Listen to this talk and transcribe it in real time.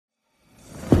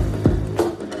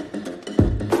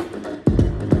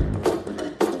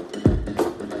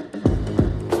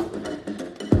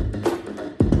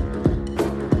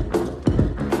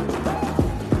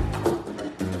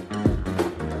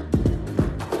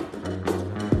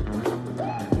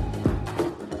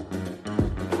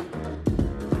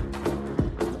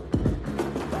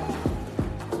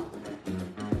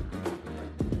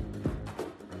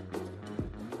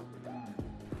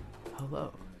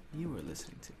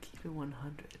Keep it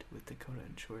 100 with Dakota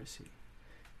and Chorsey.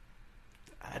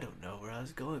 I don't know where I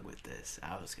was going with this.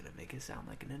 I was going to make it sound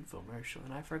like an infomercial,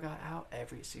 and I forgot how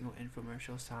every single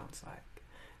infomercial sounds like.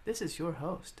 This is your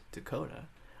host, Dakota,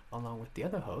 along with the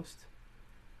other host,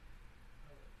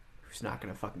 who's not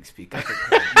going to fucking speak up.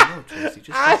 Chorsey,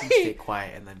 just fucking stay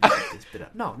quiet and let me get this bit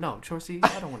up. No, Chorsey,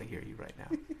 I don't want to hear you right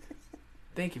now.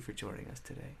 Thank you for joining us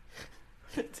today.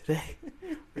 Today,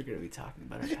 we're going to be talking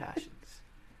about our passions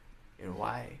and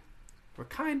why we're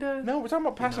kind of... No, we're talking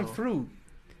about passion fruit.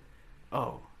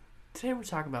 Oh, today we're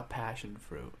talking about passion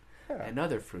fruit and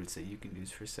other fruits that you can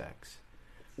use for sex.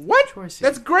 What? Chorsey,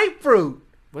 that's grapefruit.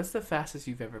 What's the fastest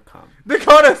you've ever come?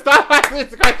 Dakota, stop asking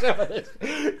this question.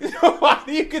 Why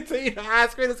do you continue to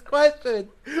ask me this question?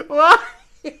 Why?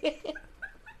 I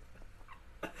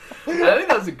think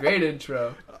that was a great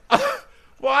intro.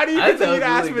 Why do you continue to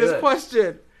ask me this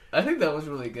question? I think that was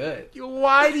really good.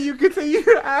 Why do you continue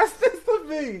to ask this to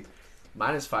me?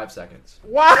 Mine is 5 seconds.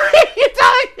 Why are you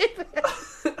telling me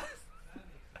this?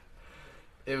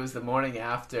 It was the morning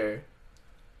after.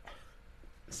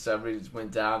 Somebody just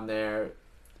went down there,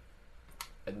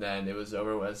 and then it was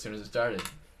over as soon as it started.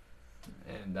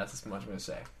 And that's as much I'm going to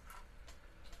say.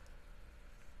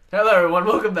 Hello, everyone.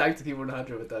 Welcome back to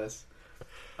P100 with us.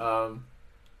 Your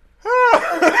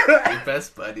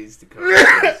best buddies, Dakota and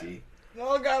Chorsey.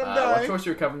 Oh, God, I'm While dying. Chorsey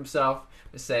recovered himself,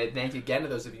 to say thank you again to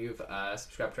those of you who've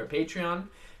subscribed to our Patreon. For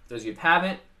those of you who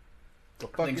haven't,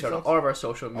 links are to all of our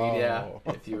social media. Oh.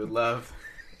 If you would love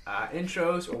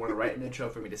intros or want to write an intro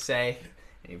for me to say,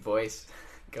 any voice,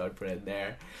 go and put it in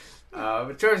there.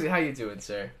 But Chorsey, how you doing,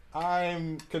 sir?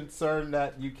 I'm concerned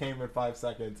that you came in 5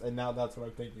 seconds, and now that's what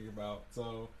I'm thinking about.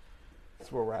 So,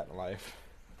 that's where we're at in life.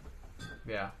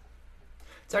 Yeah.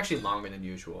 It's actually longer than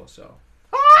usual, so...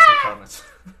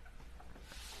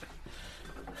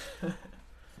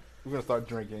 We're gonna start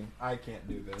drinking. I can't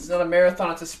do this. It's not a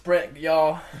marathon, it's a sprint,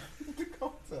 y'all.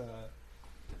 Dakota.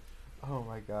 Oh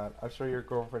my God. I'm sure your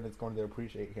girlfriend is going to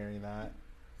appreciate hearing that.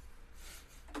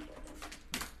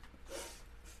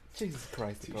 Jesus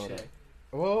Christ, Dakota. Touché.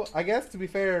 Well, I guess to be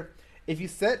fair, if you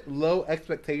set low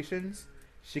expectations,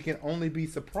 she can only be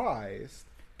surprised.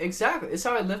 Exactly. It's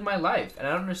how I live my life. And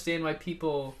I don't understand why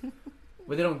people...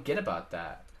 what they don't get about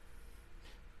that.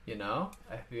 You know?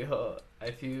 I feel,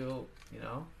 you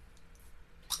know...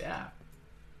 Yeah.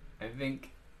 I think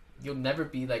you'll never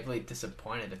be, like, really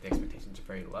disappointed if the expectations are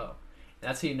very low. And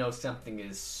that's how you know something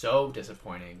is so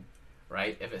disappointing,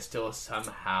 right? If it still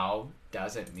somehow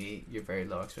doesn't meet your very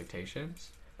low expectations.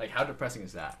 Like, how depressing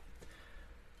is that?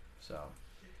 So...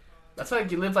 That's why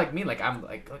you live like me. Like I'm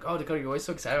like oh Dakota, you're always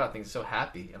so excited about things, so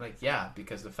happy. I'm like, yeah,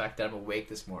 because the fact that I'm awake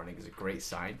this morning is a great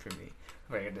sign for me.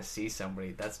 If I get to see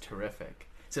somebody, that's terrific.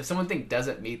 So if someone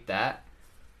doesn't meet that,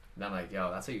 then I'm like,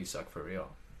 yo, that's how you suck for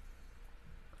real.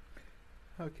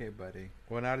 Okay, buddy.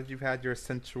 Well, now that you've had your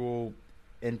sensual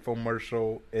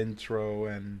infomercial intro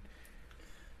and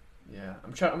Yeah,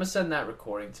 I'm gonna send that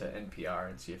recording to NPR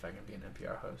and see if I can be an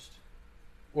NPR host.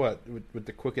 what with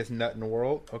the quickest nut in the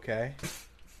world? Okay.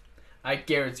 I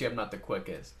guarantee I'm not the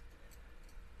quickest.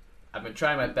 I've been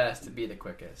trying my best to be the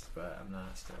quickest, but I'm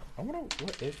not still. I wonder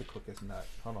what is the quickest nut.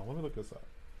 Hold on, let me look this up.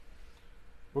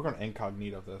 We're gonna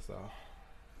incognito this though.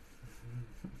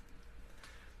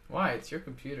 Why? It's your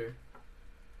computer.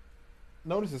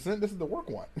 No, this isn't. This is the work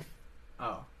one.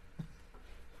 Oh.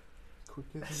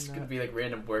 Quickest It's nut. gonna be like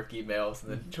random work emails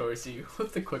and then Chorsey,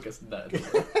 what's the quickest nut?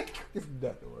 Quickest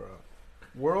nut in the world.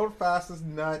 World fastest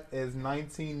nut is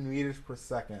 19 meters per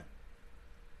second.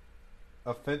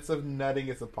 Offensive nutting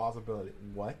is a possibility.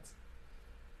 What?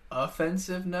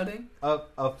 Offensive nutting?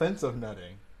 Offensive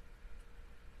nutting.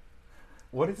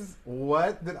 What is this?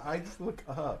 What did I just look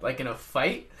up? Like in a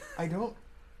fight?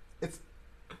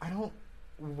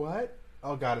 What?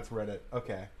 Oh God, it's Reddit.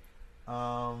 Okay.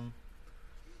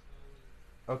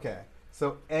 Okay.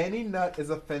 So any nut is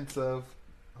offensive.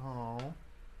 Oh.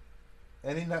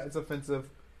 Any nut is offensive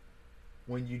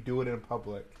when you do it in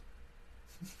public.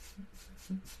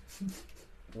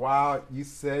 Wow, you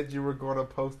said you were going to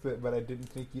post it, but I didn't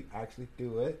think you'd actually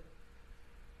do it.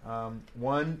 19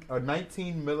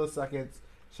 milliseconds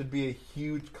should be a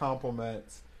huge compliment.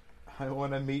 I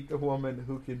want to meet the woman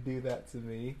who can do that to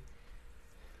me.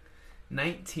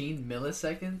 19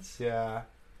 milliseconds? Yeah.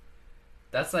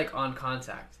 That's like on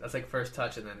contact. That's like first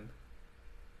touch and then...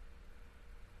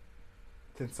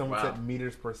 Then someone Wow. said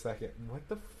meters per second. What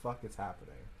the fuck is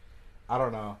happening? I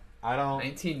don't know.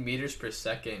 19 meters per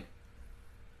second.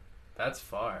 That's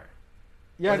far.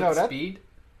 Yeah, Was no, it that. speed?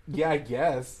 Yeah, I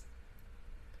guess.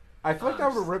 I feel like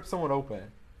that would rip someone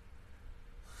open.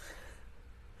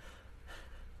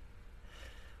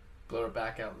 Blow her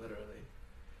back out, literally.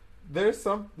 There's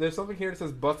something here that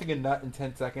says busting a nut in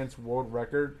 10 seconds world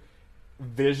record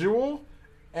visual,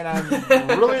 and I'm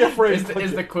really afraid.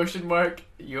 Is the question mark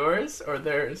yours or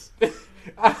theirs?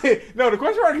 No, the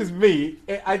question mark is me.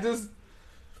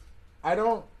 I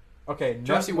don't. Okay,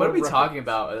 Josie, what are we talking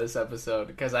about in this episode?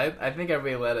 Because I think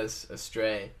everybody led us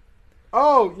astray.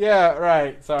 Oh yeah,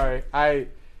 right. Sorry, I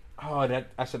shouldn't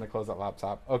have closed that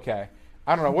laptop. Okay,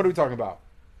 I don't know. What are we talking about?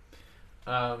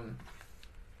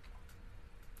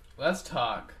 Let's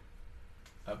talk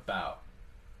about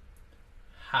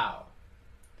how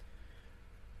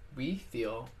we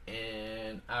feel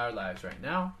in our lives right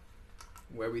now,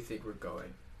 where we think we're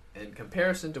going, in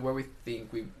comparison to where we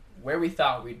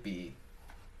thought we'd be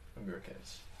when we were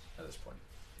kids at this point.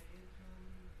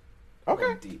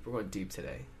 Okay. We're going deep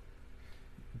today.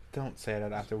 Don't say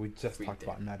that after we just Freak talked day.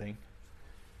 about nutting.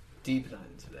 Deep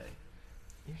nine today.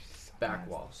 You're so Back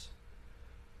nasty. walls.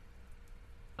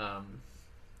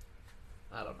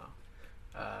 I don't know.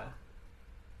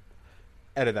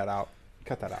 Edit that out.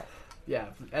 Cut that out. Yeah,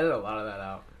 edit a lot of that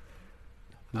out.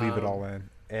 Leave it all in.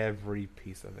 Every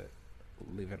piece of it.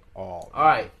 Leave it all. All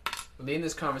right, we're leading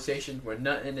this conversation. We're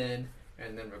nutting in,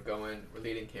 and then we're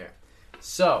leading here.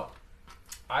 So,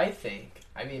 I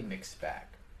mean mixed bag.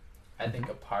 I think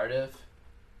a part of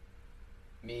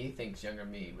me thinks younger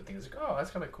me would think it's like, oh,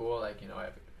 that's kind of cool. Like, you know, I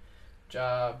have a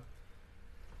job,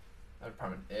 I have an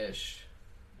apartment-ish,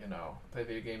 you know, play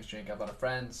video games, drink, have a lot of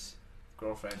friends,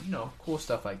 girlfriend, you know, cool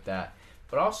stuff like that.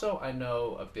 But also, I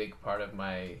know a big part of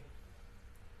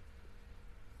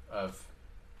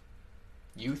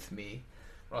youth me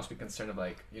would also be concerned of,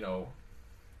 like, you know,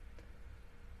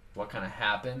 what kind of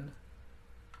happened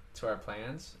to our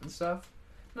plans and stuff.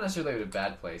 Not necessarily in a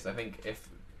bad place. I think if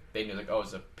they knew, like, oh,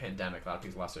 it's a pandemic, a lot of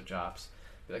people lost their jobs,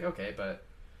 be like, okay, but,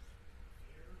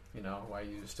 you know, why are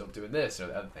you still doing this or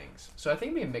the other things? So I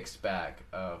think it'd be a mixed bag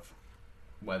of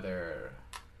whether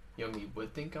young me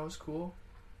would think I was cool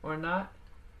or not.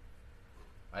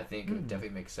 I think it would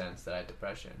definitely make sense that I had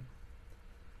depression.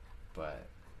 But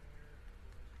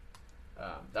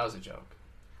that was a joke.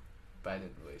 But I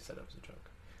didn't really set it up as a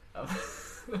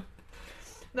joke.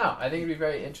 No, I think it'd be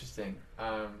very interesting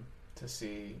to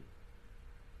see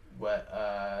what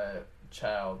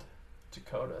child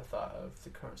Dakota thought of the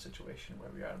current situation where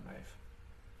we are in life.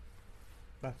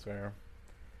 That's fair.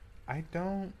 I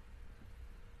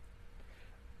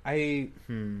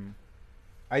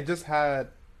just had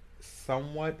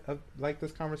somewhat of like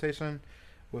this conversation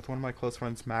with one of my close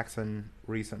friends, Maxon,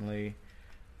 recently.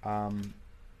 I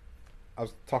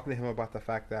was talking to him about the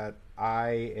fact that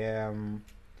I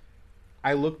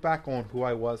look back on who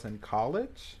I was in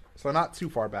college, so not too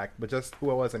far back, but just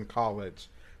who I was in college,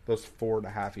 those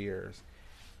 4.5 years,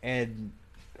 and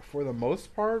for the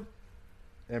most part,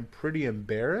 I'm pretty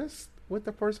embarrassed with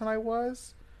the person I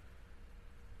was.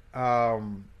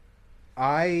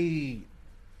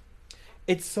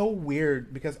 It's so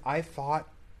weird because I thought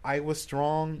I was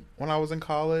strong when I was in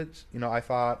college. You know, I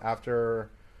thought after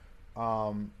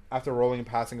Rolling and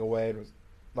passing away, it was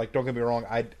like, don't get me wrong,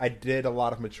 I did a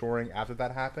lot of maturing after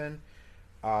that happened,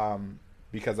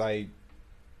 because I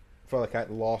felt like I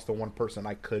lost the one person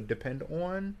I could depend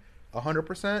on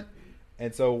 100%,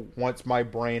 and so once my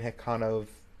brain had kind of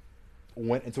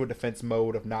went into a defense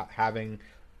mode of not having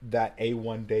that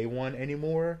A1 day one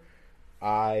anymore,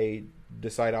 I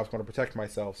decided I was going to protect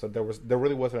myself. So there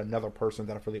really wasn't another person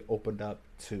that I really opened up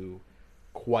to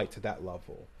quite to that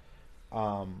level.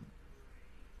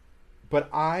 But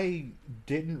I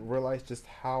didn't realize just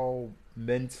how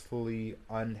mentally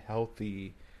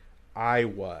unhealthy I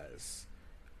was.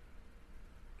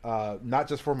 Not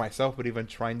just for myself, but even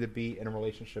trying to be in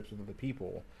relationships with other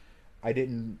people. I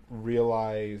didn't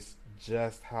realize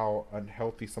just how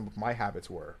unhealthy some of my habits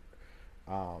were.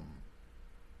 And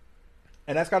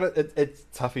that's it's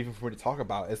tough even for me to talk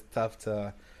about. It's tough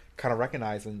to kind of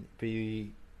recognize and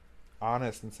be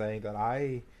honest in saying that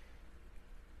I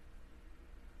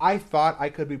thought I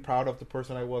could be proud of the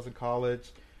person I was in college.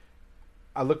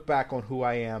 I look back on who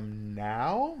I am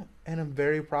now, and I'm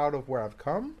very proud of where I've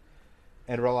come,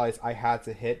 and realize I had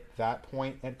to hit that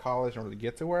point in college in order to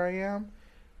get to where I am.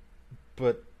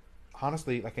 But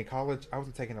honestly, like in college, I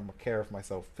wasn't taking care of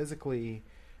myself physically,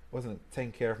 wasn't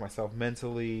taking care of myself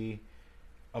mentally,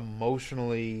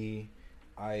 emotionally.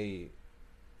 I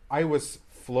was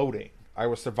floating. I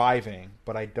was surviving,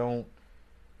 but I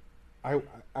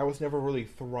was never really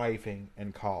thriving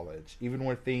in college. Even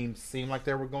when things seemed like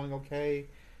they were going okay,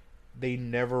 they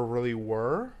never really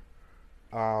were.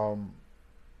 And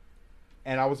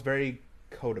I was very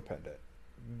codependent,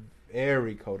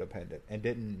 and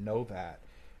didn't know that,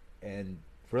 and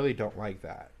really don't like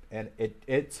that. and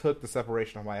it took the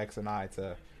separation of my ex and I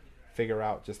to figure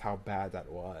out just how bad that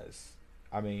was.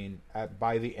 I mean,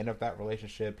 by the end of that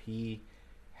relationship, he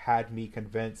had me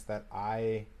convinced that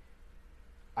I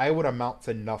would amount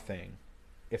to nothing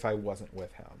if I wasn't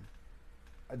with him.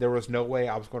 There was no way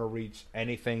I was going to reach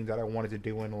anything that I wanted to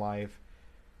do in life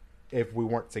if we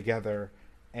weren't together,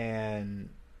 and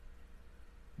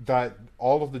that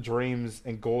all of the dreams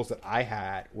and goals that I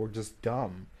had were just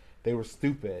dumb. They were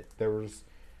stupid. There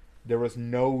was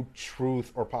no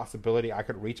truth or possibility I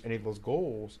could reach any of those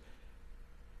goals.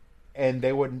 And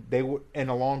they would in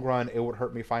the long run, it would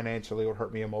hurt me financially, it would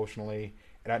hurt me emotionally,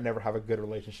 and I'd never have a good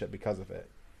relationship because of it.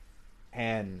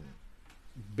 And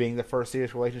being the first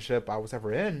serious relationship I was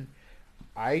ever in,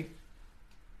 I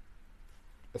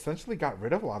essentially got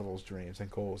rid of a lot of those dreams and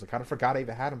goals. I kind of forgot I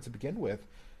even had them to begin with,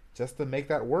 just to make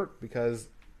that work, because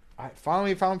I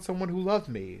finally found someone who loved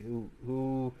me,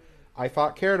 who I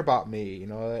thought cared about me. You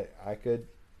know, I could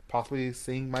possibly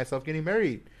see myself getting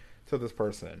married to this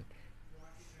person.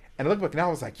 And I look back now, I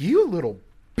was like, you little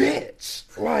bitch.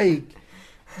 Like,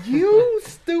 you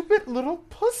stupid little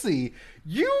pussy.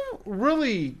 You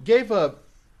really gave up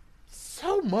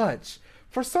so much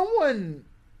for someone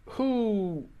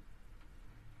who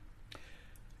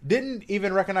didn't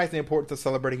even recognize the importance of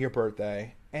celebrating your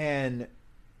birthday and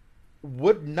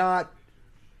would not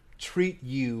treat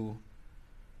you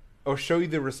or show you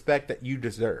the respect that you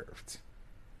deserved.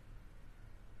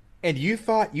 And you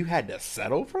thought you had to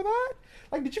settle for that?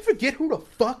 Like, did you forget who the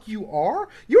fuck you are?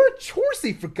 You're a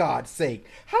Chauncey, for God's sake.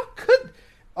 How could...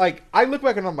 Like, I look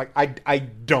back and I'm like, I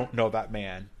don't know that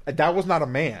man. That was not a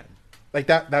man. Like,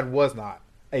 that was not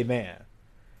a man.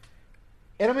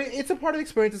 And I mean, it's a part of the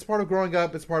experience. It's part of growing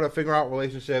up. It's part of figuring out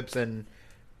relationships. And,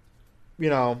 you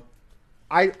know,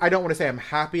 I don't want to say I'm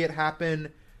happy it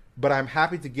happened, but I'm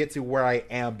happy to get to where I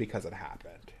am because it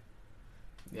happened.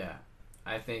 Yeah.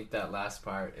 I think that last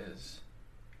part is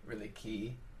really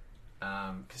key.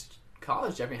 Because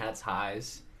college definitely had its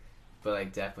highs, but,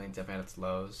 like, definitely had its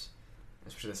lows.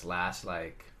 Especially this last,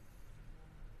 like,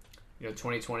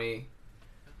 2020,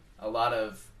 a lot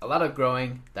of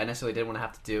growing that I necessarily didn't want to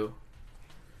have to do.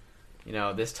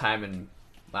 This time in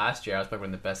last year, I was probably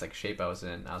in the best, like, shape I was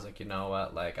in. I was like, you know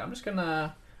what, like, I'm just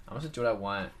gonna do what I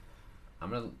want. I'm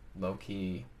gonna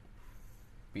low-key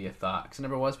be a thought, because I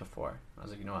never was before. I was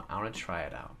like, you know what, I want to try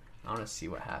it out. I want to see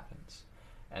what happens.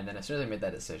 And then as soon as I made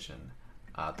that decision,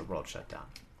 the world shut down.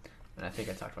 And I think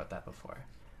I talked about that before.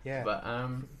 Yeah. But,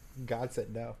 God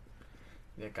said no.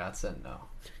 Yeah, God said no.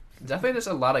 Definitely there's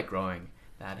a lot of growing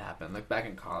that happened. Like, back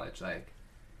in college, like,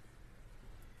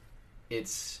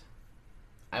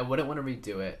 I wouldn't want to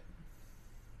redo it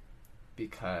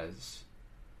because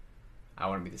I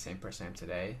want to be the same person I am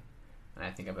today. And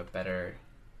I think I have a better,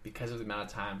 because of the amount of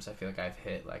times I feel like I've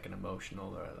hit, like, an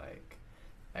emotional or, like,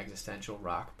 existential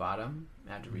rock bottom.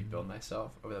 I had to rebuild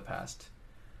myself over the past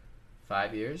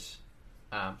 5 years.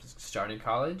 Starting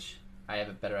college, I have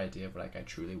a better idea of what, like, I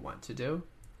truly want to do.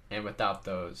 And without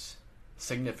those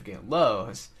significant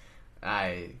lows,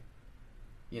 I,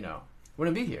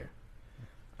 wouldn't be here.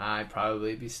 I'd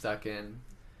probably be stuck in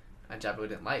a job I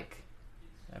didn't like.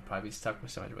 I'd probably be stuck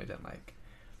with someone I really didn't like.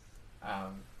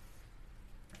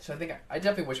 So I think I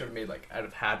definitely wish I would have made, like, I'd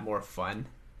have had more fun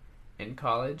in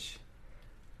college.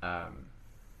 But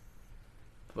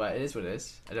it is what it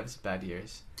is. I'd have some bad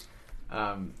years.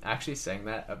 Actually saying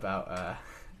that about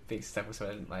being stuck with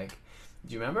someone I didn't like.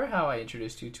 Do you remember how I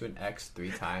introduced you to an ex 3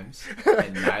 times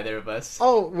and neither of us?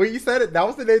 Oh, when you said it, that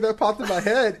was the name that popped in my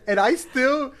head, and I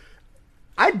still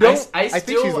have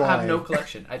no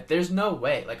collection. There's no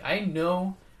way. Like, I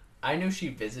knew she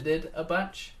visited a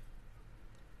bunch,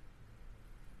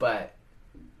 but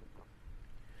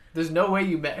there's no way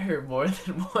you met her more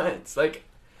than once. Like,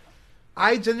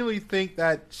 I genuinely think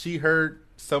that she heard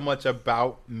so much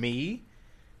about me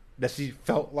that she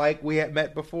felt like we had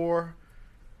met before.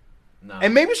 No.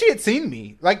 And maybe she had seen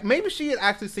me. Like, maybe she had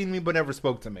actually seen me but never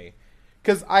spoke to me.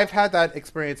 Because I've had that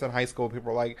experience in high school.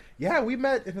 People are like, yeah, we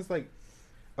met. And it's like,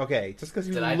 okay, just because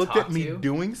you looked at me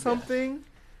doing something, yeah.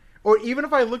 Or even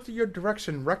if I looked at your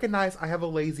direction, recognize I have a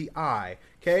lazy eye.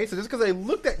 Okay? So just because I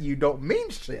looked at you don't mean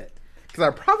shit. Because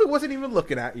I probably wasn't even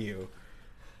looking at you.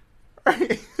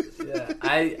 Right? Yeah.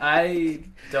 I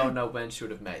don't know when she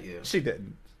would have met you. She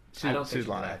didn't. I don't think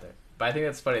she did either. But I think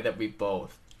it's funny that we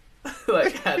both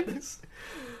like had this.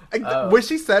 When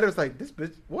she said it, was like, this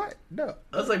bitch, what? No.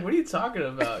 I was like, what are you talking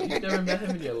about? You've never met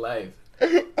him in your life.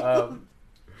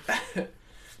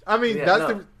 I mean,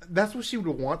 yeah, that's what she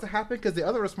would want to happen, because the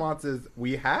other response is,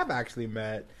 we have actually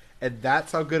met, and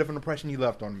that's how good of an impression you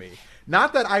left on me.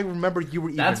 Not that I remember you were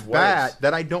even bad,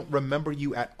 that I don't remember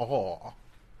you at all.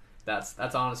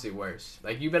 That's honestly worse.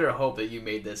 Like, you better hope that you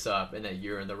made this up and that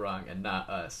you're in the wrong and not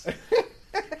us.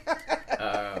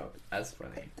 That's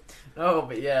funny. No,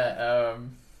 but yeah,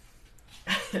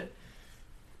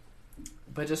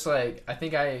 but just like, I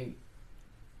think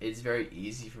it's very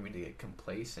easy for me to get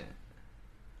complacent,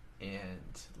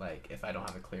 and like, if I don't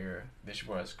have a clear vision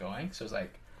where I was going. So it's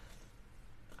like,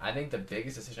 I think the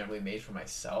biggest decision I really made for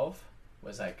myself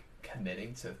was like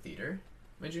committing to theater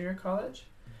my junior college.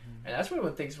 And that's really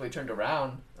when things really turned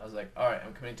around. I was like, all right,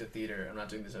 I'm committing to theater. I'm not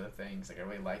doing these other things. Like, I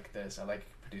really like this. I like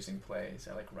producing plays.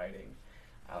 I like writing.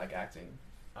 I like acting.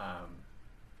 And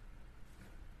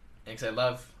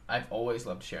because I've always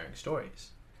loved sharing stories.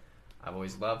 I've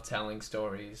always loved telling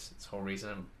stories. It's the whole reason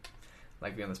I'm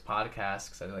like being on this podcast,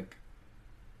 because I like,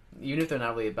 even if they're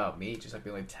not really about me, just like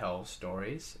being able to tell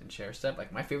stories and share stuff.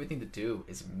 Like, my favorite thing to do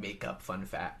is make up fun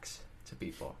facts to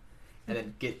people and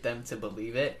then get them to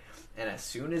believe it. And as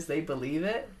soon as they believe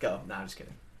it, go, no, I'm just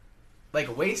kidding.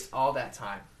 Like, waste all that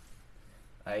time.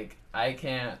 Like, I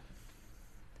can't.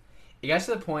 It got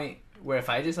to the point where if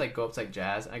I just like go up to like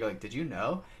Jazz and I go like, did you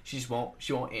know? She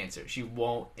won't answer. She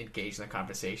won't engage in the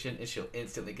conversation, and she'll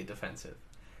instantly get defensive.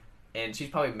 And she's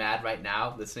probably mad right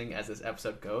now listening as this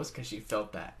episode goes, because she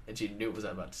felt that and she knew what was I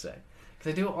was about to say.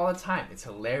 Because I do it all the time. It's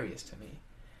hilarious to me.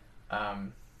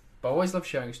 But I always love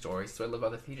sharing stories. So I love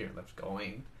other theater. I love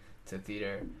going to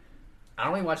theater. I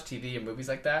don't really watch TV or movies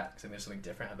like that, because I think there's something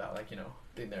different about, like, you know,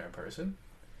 being there in person.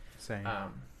 Same.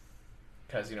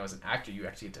 Because, you know, as an actor, you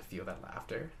actually get to feel that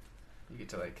laughter. You get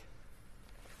to, like,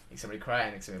 make somebody cry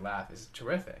and make somebody laugh. Is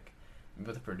terrific. And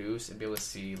be able to produce and be able to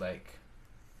see, like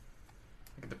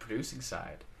the producing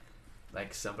side,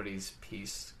 like somebody's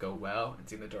piece go well, and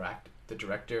seeing the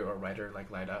director or writer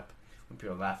like light up when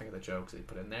people are laughing at the jokes they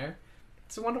put in there.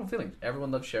 It's a wonderful feeling.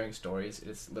 Everyone loves sharing stories.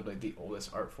 It's literally the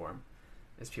oldest art form.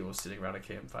 It's people sitting around a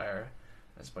campfire.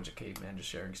 There's a bunch of cavemen just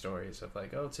sharing stories of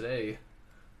like, oh, today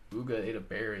Ooga ate a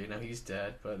berry. You know, he's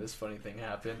dead, but this funny thing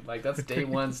happened. Like, that's day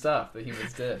one stuff that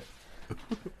humans did.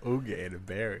 Ooga ate a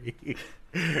berry.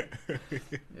 You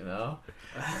know?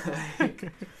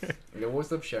 Like, I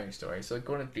always love sharing stories. So like,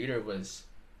 going to theater was,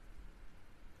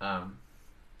 you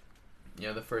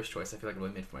know, the first choice I feel like I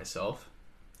really made for myself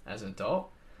as an adult.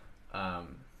 If I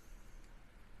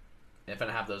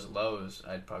didn't have those lows,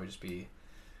 I'd probably just be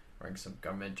working some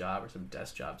government job or some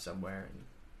desk job somewhere, and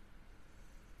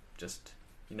just,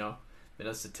 you know,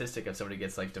 a statistic of somebody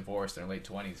gets like divorced in their late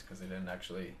 20s because they didn't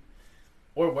actually,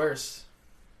 or worse,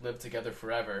 live together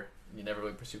forever. And you never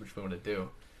really pursue what you want to do.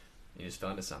 You just fell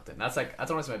into something. That's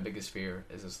honestly my biggest fear,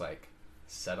 is just like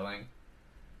settling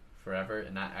forever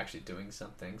and not actually doing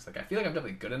some things. Like, I feel like I'm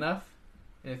definitely good enough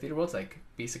in the theater world to like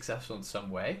be successful in some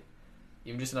way,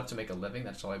 even just enough to make a living.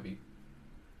 That's all I'd be.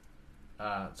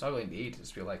 That's all I really need, to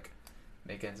just feel like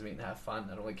make ends meet and have fun.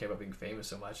 I don't really care about being famous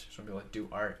so much. I just want to be able to do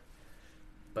art,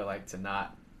 but like to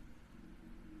not.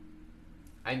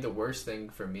 I think the worst thing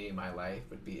for me in my life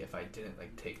would be if I didn't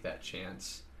like take that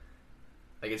chance.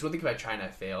 Like, it's one thing if I tried and I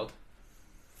failed,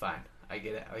 fine, I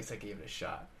get it. At least I gave it a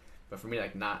shot. But for me to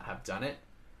like not have done it,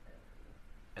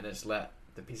 and then just let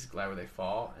the pieces glide where they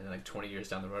fall, and then like 20 years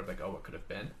down the road, like, oh, what could have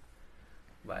been?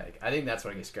 Like, I think that's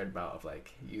what I get scared about, of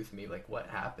like youth me, like, what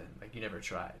happened? Like, you never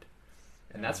tried.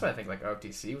 And that's why I think like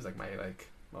ROTC was like my like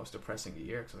most depressing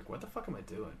year, because like, what the fuck am I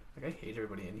doing? Like, I hate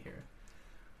everybody in here.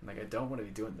 I'm like, I don't want to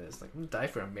be doing this. Like, I'm gonna die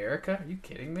for America? Are you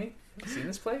kidding me? Have you seen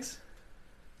this place?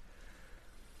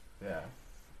 Yeah.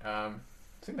 I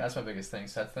think that's my biggest thing.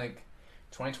 So I think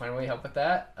 2020 really helped with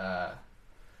that. A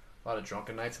lot of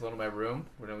drunken nights alone in my room,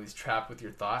 where nobody's trapped with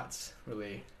your thoughts.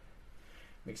 Really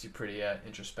makes you pretty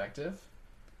introspective.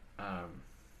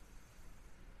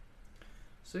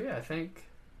 So yeah, I think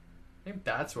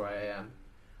that's where I am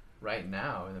right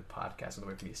now in the podcast, and the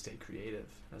way for me to stay creative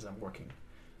as I'm working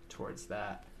towards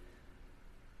that.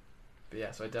 But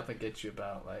yeah, so I definitely get you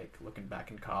about like looking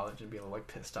back in college and being like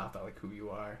pissed off at like who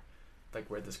you are, like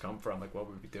where'd this come from, like what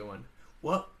would we be doing?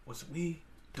 What was we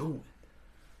doing?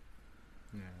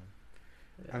 Yeah.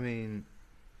 I mean,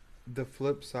 the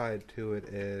flip side to it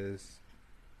is,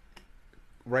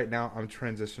 right now I'm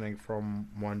transitioning from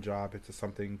one job into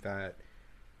something that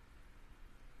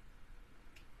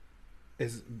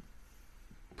is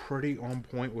pretty on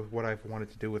point with what I've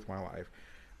wanted to do with my life.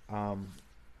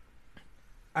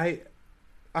 I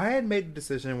had made a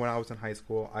decision when I was in high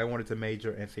school. I wanted to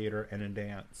major in theater and in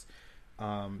dance,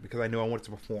 because I knew I wanted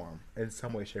to perform in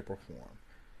some way, shape, or form.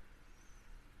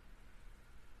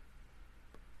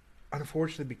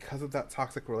 Unfortunately, because of that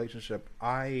toxic relationship,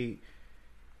 I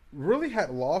really had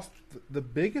lost the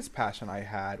biggest passion I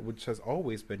had, which has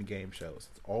always been game shows.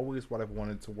 It's always what I've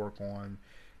wanted to work on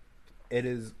it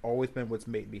has always been what's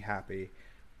made me happy.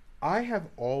 I have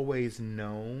always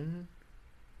known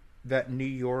that New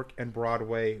York and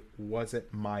Broadway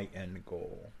wasn't my end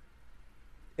goal.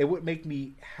 It would make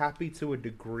me happy to a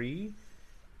degree,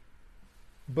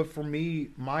 but for me,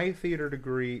 my theater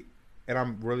degree, and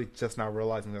I'm really just now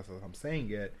realizing this as I'm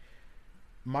saying it,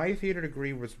 my theater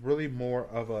degree was really more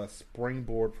of a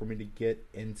springboard for me to get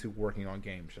into working on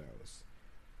game shows.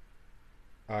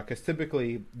 Because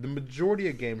typically, the majority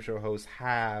of game show hosts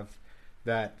have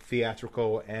that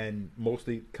theatrical and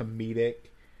mostly comedic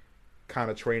kind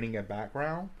of training and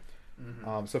background.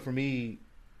 Mm-hmm. So for me,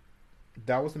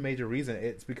 that was the major reason.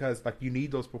 It's because like you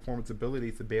need those performance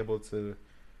abilities to be able to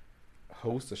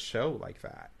host a show like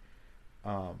that.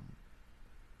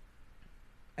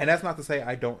 And that's not to say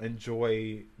I don't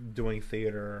enjoy doing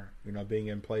theater, being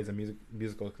in plays and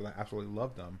musicals, because I absolutely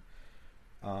love them.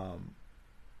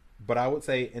 But I would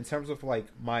say in terms of like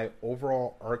my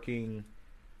overall arcing,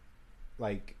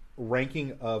 like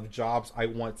ranking of jobs I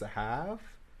want to have,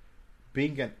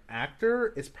 being an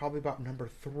actor is probably about number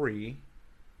 3.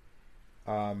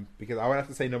 Because I would have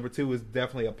to say number 2 is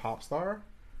definitely a pop star.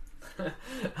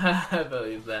 I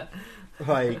believe that.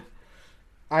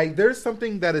 Like, there's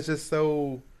something that is just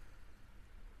so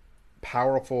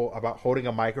powerful about holding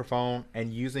a microphone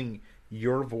and using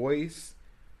your voice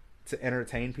to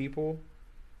entertain people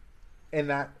in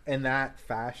that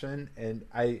fashion, and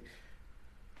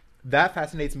that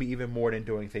fascinates me even more than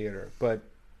doing theater. But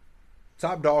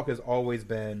top dog has always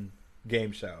been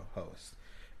game show host.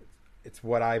 It's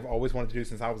what I've always wanted to do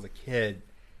since I was a kid.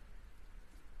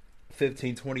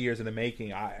 15, 20 years in the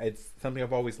making. It's something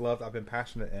I've always loved. I've been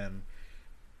passionate in.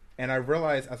 And I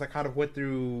realized as I kind of went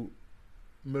through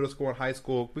middle school and high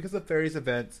school, because of various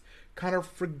events, kind of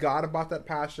forgot about that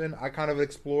passion. I kind of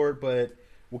explored, but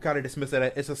we kind of dismissed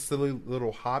it. It's a silly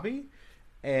little hobby,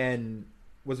 and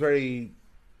was very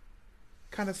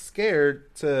kind of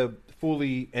scared to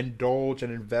fully indulge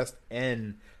and invest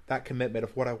in that commitment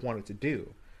of what I wanted to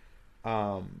do.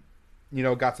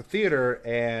 Got to theater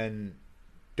and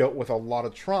dealt with a lot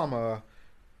of trauma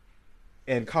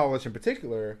in college in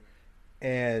particular,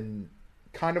 and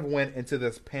kind of went into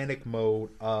this panic mode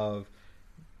of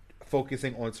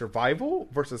focusing on survival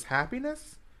versus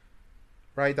happiness,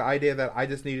 right? The idea that I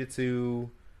just needed to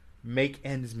make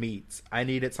ends meet. I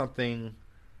needed something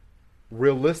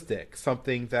realistic,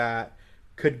 something that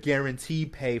could guarantee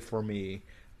pay for me,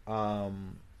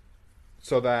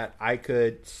 so that I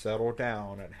could settle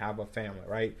down and have a family,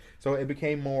 right? So it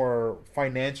became more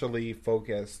financially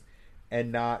focused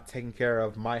and not taking care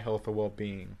of my health or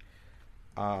well-being.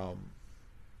 And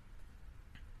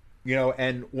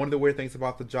one of the weird things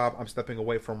about the job I'm stepping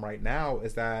away from right now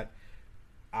is that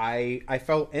I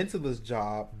fell into this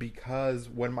job because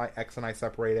when my ex and I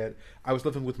separated, I was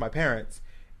living with my parents,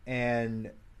 and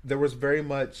there was very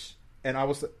much,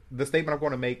 the statement I'm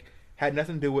going to make had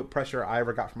nothing to do with pressure I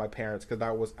ever got from my parents, because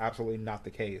that was absolutely not the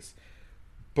case.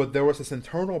 But there was this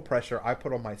internal pressure I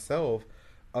put on myself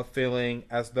of feeling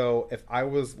as though if I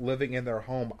was living in their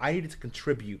home, I needed to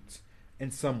contribute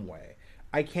in some way.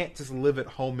 I can't just live at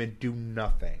home and do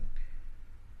nothing,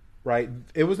 right?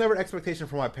 It was never an expectation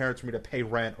from my parents for me to pay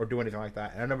rent or do anything like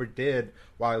that, and I never did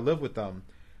while I lived with them.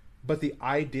 But the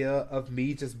idea of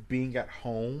me just being at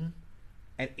home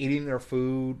and eating their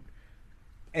food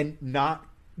and not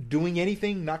doing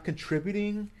anything, not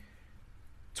contributing,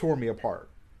 tore me apart.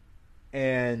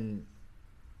 And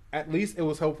at least it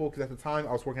was helpful because at the time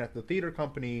I was working at the theater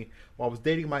company while I was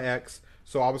dating my ex,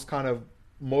 so I was kind of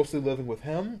mostly living with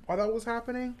him while that was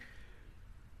happening.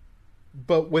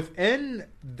 But within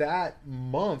that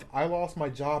month, I lost my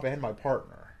job and my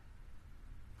partner.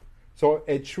 So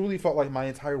it truly felt like my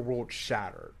entire world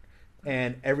shattered.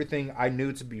 And everything I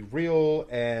knew to be real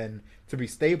and to be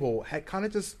stable had kind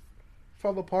of just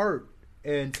fell apart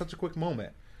in such a quick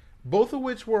moment. Both of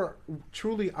which were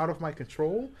truly out of my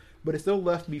control, but it still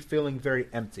left me feeling very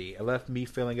empty. It left me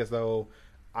feeling as though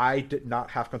I did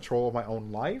not have control of my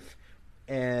own life,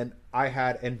 and I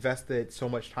had invested so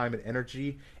much time and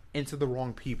energy into the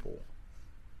wrong people.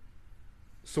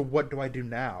 So what do I do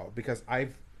now? Because I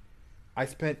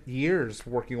spent years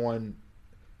working on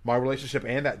my relationship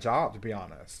and that job, to be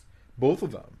honest. Both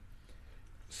of them.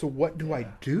 So what do I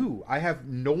do? I have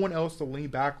no one else to lean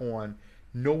back on,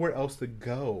 nowhere else to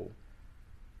go.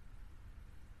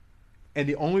 And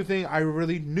the only thing I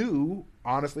really knew,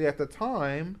 honestly, at the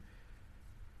time,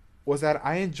 was that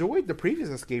I enjoyed the previous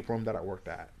escape room that I worked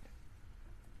at.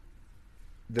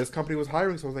 This company was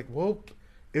hiring, so I was like, well,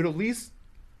 it'll at least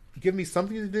give me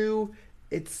something to do.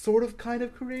 It's sort of kind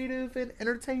of creative and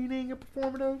entertaining and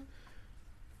performative.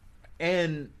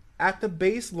 And at the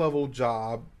base level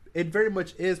job, it very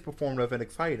much is performative and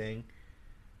exciting.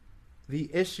 The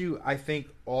issue, I think,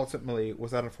 ultimately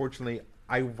was that unfortunately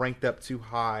I ranked up too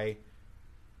high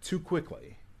too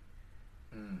quickly.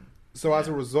 So as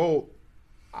a result,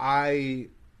 I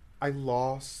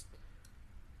lost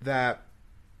that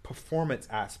performance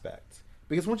aspect,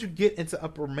 because once you get into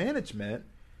upper management,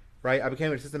 right? I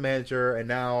became an assistant manager, and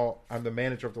now I'm the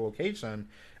manager of the location.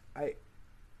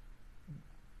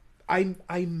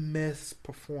 I miss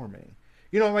performing.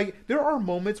 You know, like there are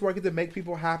moments where I get to make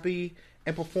people happy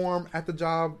and perform at the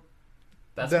job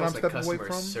That's that I'm almost like stepping away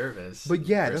customer from. service. But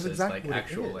yeah, that's versus exactly like what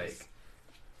actual it is. like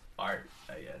art,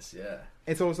 I guess. Yeah.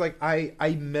 And so it's like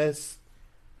I miss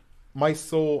my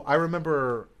soul. I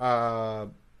remember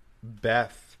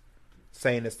Beth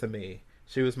saying this to me.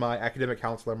 She was my academic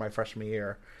counselor my freshman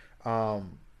year.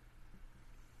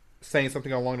 Saying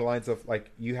something along the lines of like,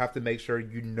 you have to make sure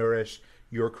you nourish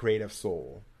your creative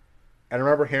soul. And I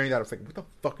remember hearing that. I was like, what the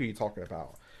fuck are you talking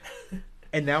about?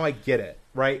 And now I get it,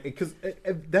 right? Because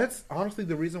that's honestly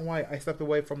the reason why I stepped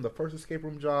away from the first escape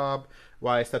room job,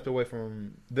 why I stepped away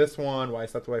from this one, why I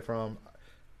stepped away from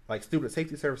like student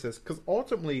safety services. Because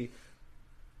ultimately,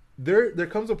 there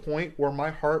comes a point where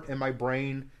my heart and my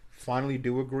brain finally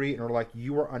do agree and are like,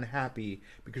 you are unhappy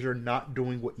because you're not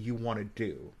doing what you want to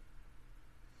do.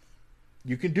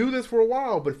 You can do this for a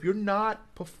while, but if you're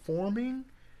not performing,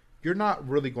 you're not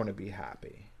really going to be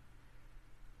happy.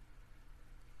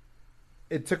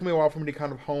 It took me a while for me to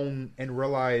kind of hone and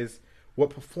realize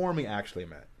what performing actually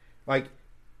meant. Like,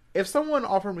 if someone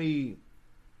offered me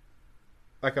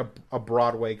like a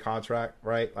Broadway contract,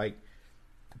 right? Like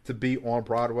to be on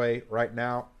Broadway right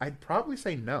now, I'd probably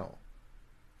say no.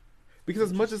 Because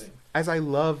as much as I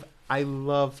love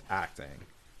acting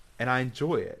and I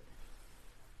enjoy it,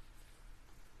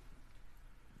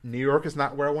 New York is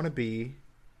not where I want to be.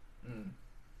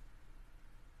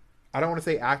 I don't want to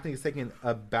say acting is taking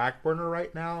a back burner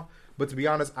right now, but to be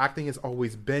honest, acting has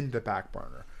always been the back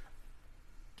burner.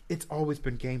 It's always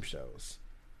been game shows.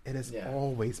 It has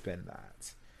always been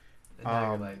that. And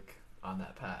now you're like on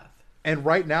that path. And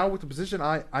right now, with the position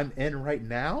I'm in right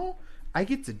now, I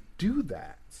get to do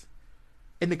that.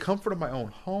 In the comfort of my own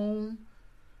home,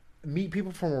 meet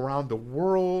people from around the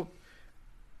world.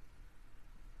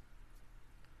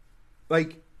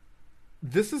 Like,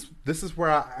 this is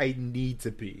where I need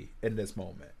to be in this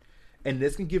moment. And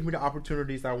this can give me the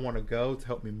opportunities I want to go to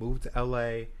help me move to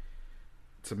LA,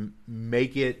 to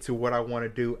make it to what I want to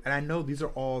do. And I know these are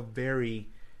all very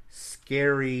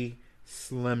scary,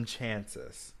 slim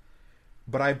chances.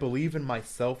 But I believe in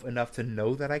myself enough to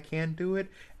know that I can do it.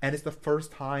 And it's the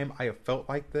first time I have felt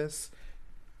like this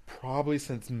probably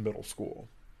since middle school.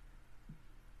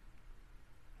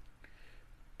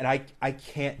 And I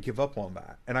can't give up on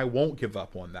that. And I won't give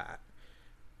up on that.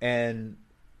 And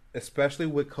especially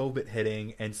with COVID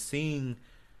hitting and seeing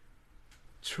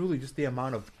truly just the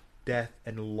amount of death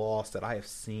and loss that I have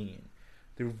seen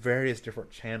through various different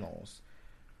channels,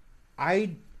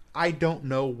 I don't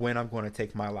know when I'm going to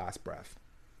take my last breath.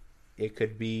 It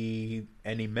could be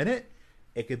any minute.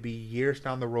 It could be years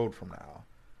down the road from now.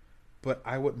 But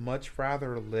I would much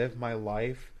rather live my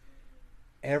life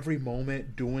every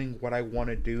moment doing what I want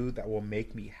to do that will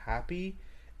make me happy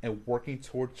and working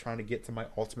towards trying to get to my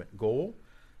ultimate goal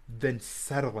than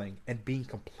settling and being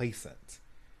complacent.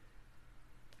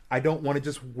 I don't want to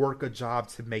just work a job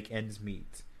to make ends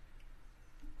meet.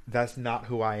 That's not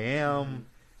who I am,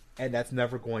 and that's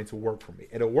never going to work for me.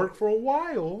 It'll work for a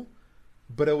while,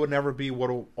 but it will never be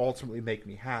what will ultimately make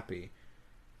me happy.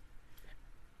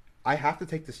 I have to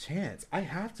take this chance. I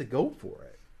have to go for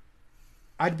it.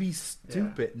 I'd be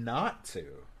stupid not to.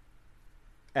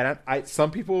 And I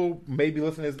some people may be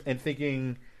listening and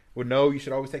thinking, well, no, you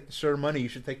should always take the sure money. You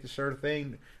should take the sure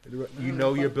thing. You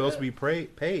know your bills will be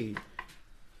paid.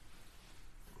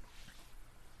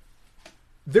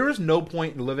 There is no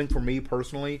point in living for me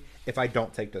personally if I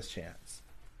don't take this chance.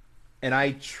 And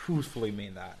I truthfully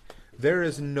mean that. There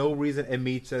is no reason in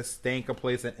me just staying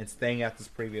complacent and staying at this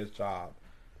previous job.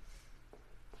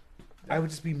 I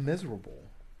would just be miserable.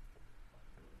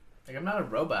 Like, I'm not a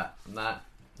robot. I'm not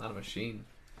a machine.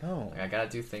 No. Like, I gotta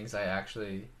do things I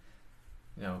actually,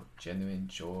 genuinely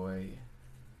enjoy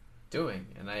doing.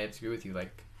 And I have to agree with you.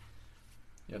 Like,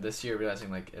 this year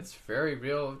realizing, like, it's very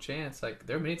real chance. Like,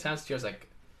 there are many times this year I was like,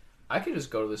 I could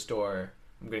just go to the store,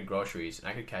 I'm getting groceries, and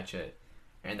I could catch it,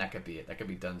 and that could be it. That could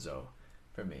be donezo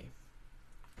for me.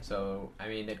 So, I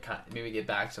mean, it made me get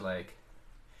back to, like,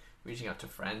 reaching out to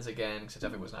friends again, because I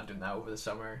definitely was not doing that over the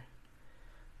summer.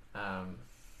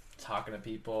 Talking to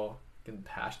people, getting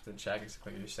past the check,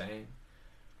 like you're saying.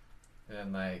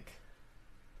 And, like,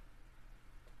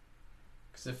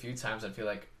 Because a few times I feel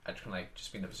like I kind of like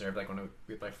just being observed, like when I'm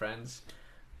with my friends,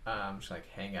 just like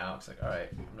hang out. It's like, all right,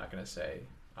 I'm not gonna say.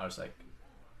 I was like,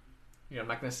 I'm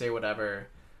not gonna say whatever.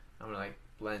 I'm gonna like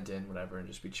blend in whatever and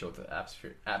just be chill with the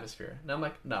atmosphere. And I'm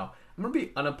like, no, I'm gonna be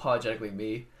unapologetically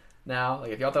me now.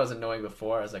 Like if y'all thought I was annoying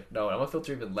before, I was like, no, I'm gonna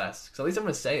filter even less. Because at least I'm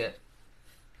gonna say it.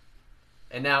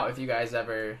 And now, if you guys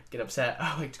ever get upset,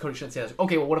 oh, like Cody shouldn't say that.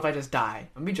 Okay, well, what if I just die?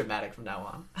 I'm gonna be dramatic from now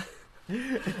on.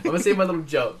 I'm gonna say my little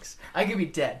jokes. I could be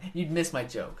dead. You'd miss my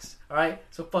jokes. All right,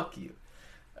 so fuck you.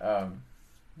 Yeah,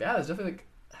 there's definitely like,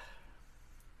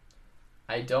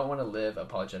 I don't want to live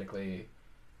apologetically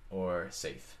or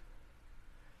safe,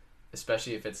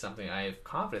 especially if it's something I have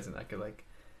confidence in that I could like,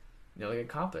 like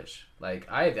accomplish.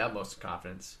 Like I have the utmost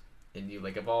confidence in you.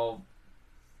 Like of all,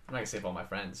 I'm not gonna say of all my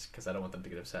friends because I don't want them to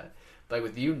get upset. But like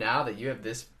with you now that you have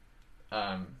this,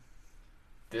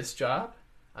 this job,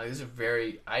 this is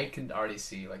I can already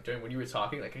see like during when you were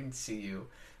talking, like I can see you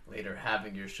later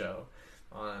having your show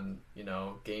on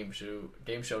game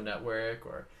show network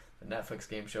or the Netflix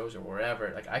game shows or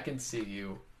wherever. Like I can see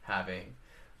you having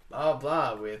blah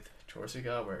blah with Chorcy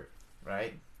Gilbert,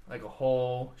 right? Like a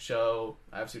whole show,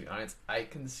 absolute audience. I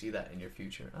can see that in your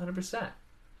future, 100%.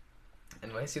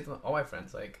 And when I see it with all my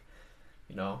friends, like,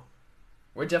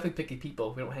 we're definitely picky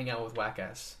people. We don't hang out with whack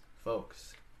ass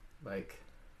folks. Like,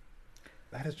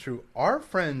 that is true. Our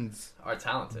friends are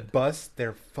talented. Bust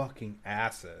their fucking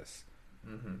asses.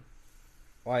 Mm-hmm.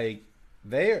 Like,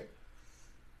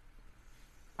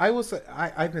 I will say,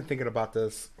 I've been thinking about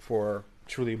this for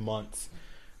truly months.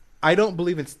 I don't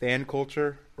believe in stan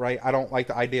culture, right? I don't like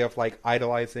the idea of like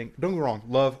idolizing. Don't get me wrong,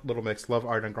 love Little Mix, love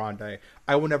Ariana Grande.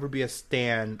 I will never be a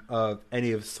stan of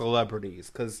any of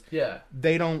celebrities because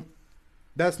they don't.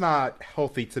 That's not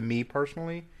healthy to me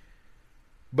personally.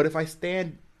 But if I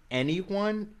stan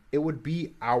anyone, it would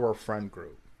be our friend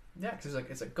group. Yeah, because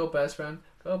it's like go best friend.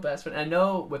 I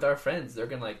know with our friends, they're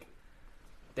gonna like,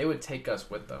 they would take us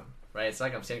with them, right? It's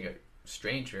like I'm seeing a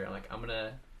stranger. I'm like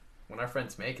when our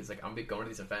friends make, it's like I'm gonna be going to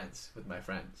these events with my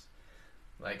friends.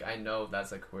 Like I know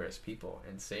that's like whereas people,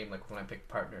 and same like when I pick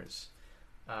partners.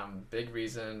 Big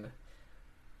reason.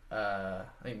 I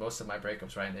think most of my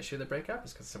breakups right initially the breakup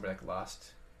is because somebody like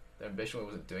lost their ambition,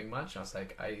 wasn't doing much. And I was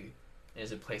like,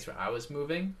 there's a place where I was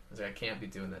moving. I was like, I can't be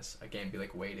doing this. I can't be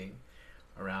like waiting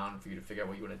around for you to figure out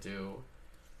what you want to do.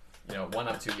 One,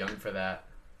 I'm too young for that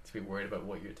to be worried about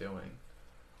what you're doing.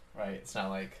 Right? It's not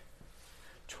like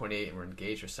 28 and we're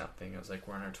engaged or something. I was like,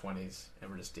 we're in our 20s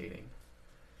and we're just dating.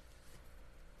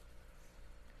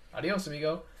 Adios,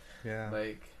 amigo. Yeah.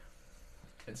 Like,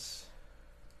 it's,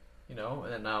 and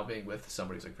then now being with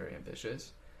somebody who's like very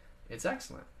ambitious, it's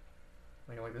excellent.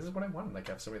 Like, I'm like, this is what I want. Like,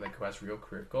 have somebody like who has real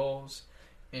career goals,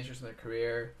 interest in their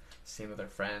career, same with their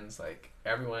friends. Like,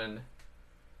 everyone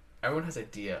has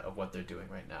idea of what they're doing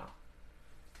right now,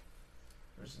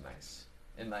 which is nice.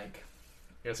 And like,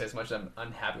 say as much as I'm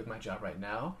unhappy with my job right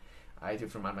now, I do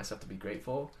remind myself to be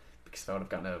grateful because if I'd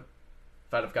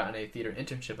have gotten a theater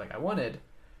internship like I wanted,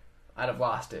 I'd have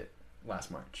lost it last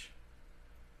March.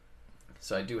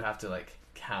 So I do have to like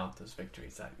count those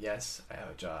victories. That yes, I have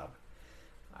a job,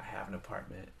 I have an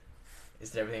apartment.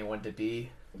 Is it everything I wanted to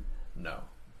be? No.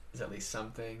 Is it at least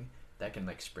something that can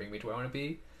like spring me to where I want to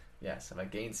be? Yes. Have I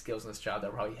gained skills in this job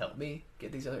that will probably help me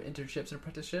get these other internships and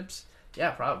apprenticeships? Yeah,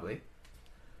 probably.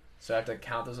 So I have to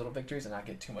count those little victories and not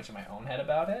get too much in my own head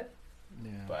about it.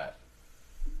 Yeah. But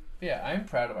yeah, I'm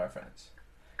proud of our friends.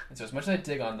 And so as much as I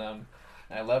dig on them,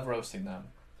 and I love roasting them,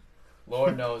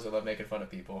 Lord knows I love making fun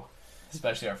of people,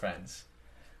 especially our friends.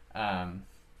 I'm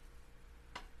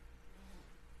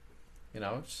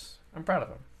proud of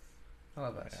them. I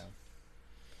love that. Yeah.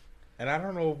 And I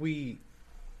don't know if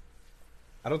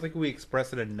I don't think we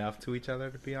express it enough to each other,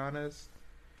 to be honest.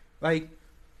 Like,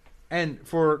 and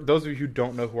for those of you who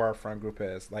don't know who our friend group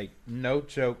is, like, no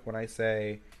joke when I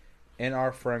say in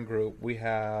our friend group we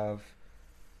have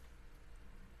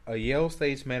a Yale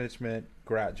stage management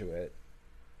graduate,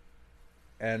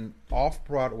 an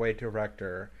off-Broadway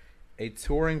director, a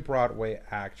touring Broadway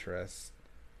actress.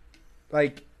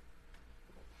 Like,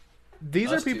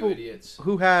 these Us are people two idiots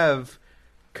who have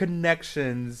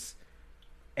connections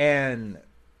and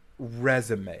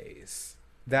resumes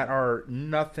that are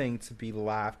nothing to be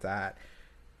laughed at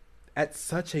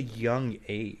such a young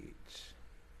age.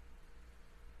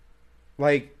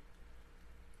 Like,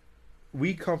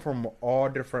 we come from all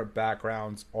different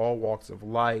backgrounds, all walks of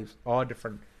life, all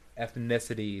different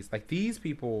ethnicities. Like, these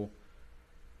people,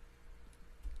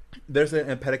 there's an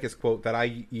Empedicus quote that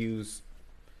I use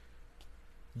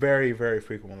very, very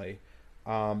frequently.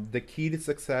 The key to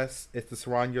success is to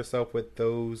surround yourself with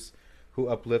those who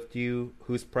uplift you,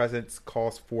 whose presence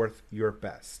calls forth your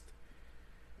best.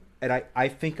 And I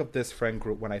think of this friend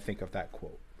group when I think of that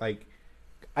quote. Like,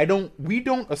 we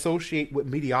don't associate with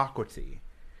mediocrity.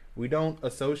 We don't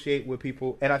associate with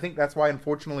people. And I think that's why,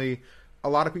 unfortunately, a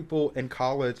lot of people in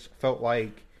college felt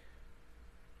like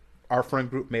our friend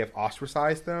group may have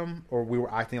ostracized them, or we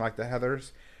were acting like the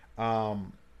Heathers.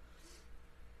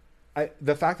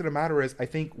 The fact of the matter is, I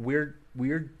think we're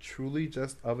truly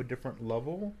just of a different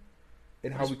level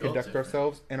in how we conduct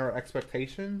ourselves and our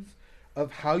expectations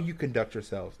of how you conduct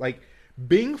yourselves. Like,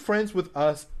 being friends with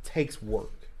us takes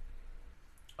work.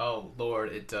 Oh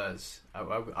Lord, it does.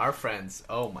 Our friends.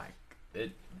 Oh my.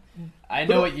 I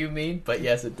know what you mean, but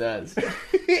yes, it does.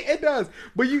 It does.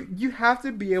 But you have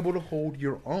to be able to hold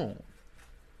your own.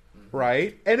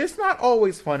 Right? And it's not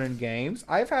always fun and games.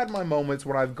 I've had my moments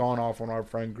when I've gone off on our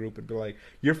friend group and be like,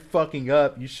 you're fucking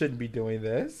up. You shouldn't be doing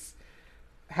this.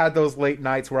 Had those late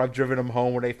nights where I've driven them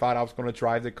home where they thought I was going to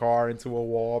drive the car into a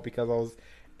wall because I was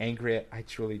angry at... I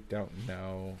truly don't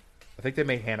know. I think they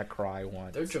made Hannah cry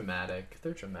once. They're dramatic.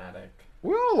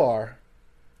 We all are.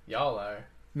 Y'all are.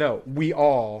 No, we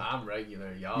all. I'm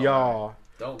regular. Y'all are.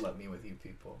 Don't let me with you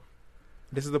people.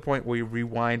 This is the point where you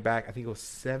rewind back. I think it was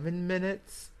 7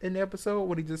 minutes in the episode.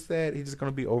 What he just said. He's just going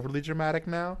to be overly dramatic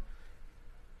now.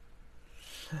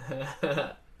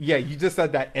 Yeah, you just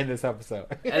said that in this episode.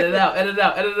 Edit it out.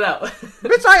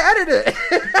 Bitch, I edited it.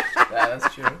 Yeah,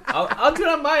 that's true. I'll do it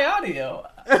on my audio.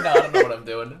 No, I don't know what I'm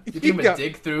doing. You think I'm going to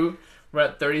dig through? We're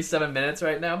at 37 minutes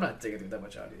right now. I'm not digging through that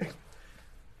much audio.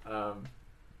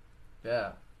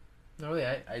 Yeah. No, really,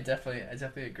 I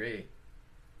definitely agree.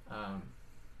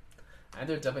 And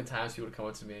there are definitely times people would come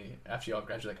up to me after you all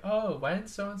graduate, like, oh, why didn't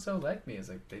so-and-so like me? It's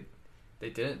like, they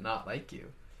didn't not like you.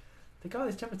 Like, oh,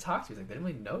 they just never talked to you. It's like, they didn't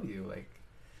really know you. Like,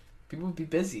 people would be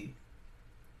busy.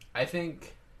 I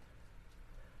think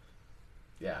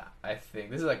this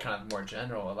is, like, kind of more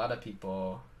general. A lot of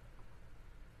people,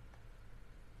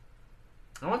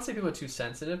 I don't want to say people are too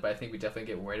sensitive, but I think we definitely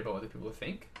get worried about what other people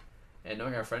think. And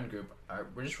knowing our friend group,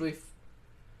 we're just really...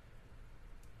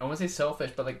 I won't say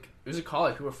selfish, but like it was a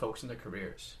college. People were focused on their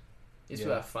careers. They used to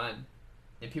have fun,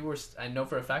 and people were. I know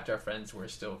for a fact our friends were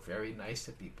still very nice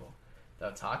to people that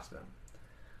would talk to them.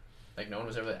 Like no one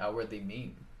was ever outwardly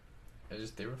mean. It was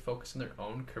just they were focused on their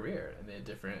own career and they had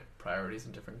different priorities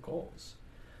and different goals.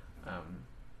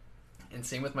 And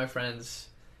same with my friends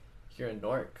here in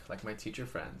Newark, like my teacher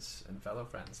friends and fellow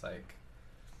friends, like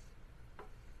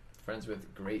friends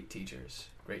with great teachers,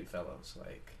 great fellows,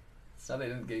 like. It's not they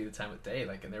didn't give you the time of day,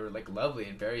 like, and they were like lovely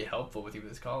and very helpful with you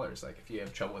with scholars. Like, if you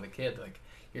have trouble with a kid, like,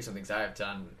 here's some things I've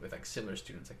done with like similar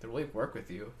students. Like, they really work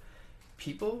with you.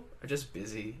 People are just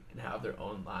busy and have their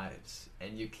own lives,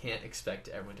 and you can't expect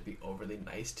everyone to be overly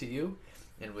nice to you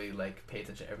and really like pay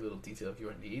attention to every little detail of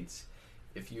your needs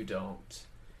if you don't,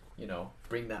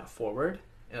 bring that forward.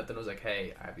 And let them know, like,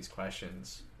 hey, I have these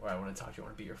questions, or I want to talk to you, I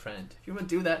want to be your friend. If you want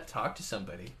to do that, talk to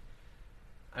somebody.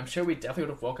 I'm sure we definitely would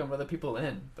have welcomed other people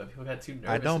in, but people got too nervous.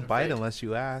 I don't bite unless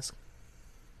you ask.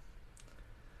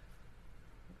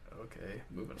 Okay,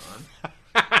 moving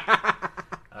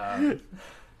on.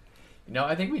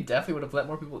 I think we definitely would have let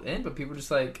more people in, but people just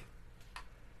like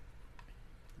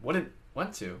wouldn't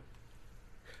want to.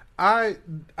 I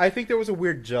think there was a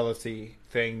weird jealousy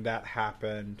thing that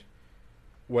happened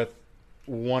with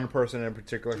one person in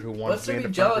particular who wanted to be in the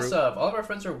jealous group. of. All of our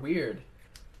friends are weird.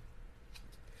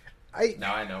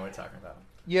 Now I know what we're talking about.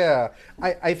 Yeah.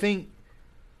 I think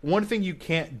one thing you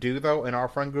can't do, though, in our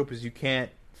friend group is you can't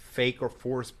fake or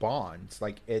force bonds.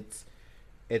 Like, it's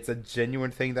a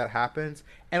genuine thing that happens.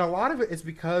 And a lot of it is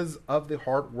because of the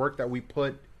hard work that we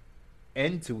put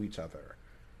into each other.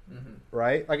 Mm-hmm.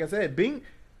 Right? Like I said,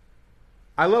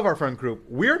 I love our friend group.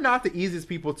 We're not the easiest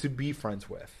people to be friends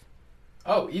with.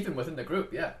 Oh, even within the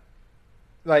group, yeah.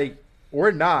 Like,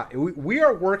 we're not. We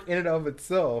are work in and of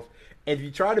itself. And if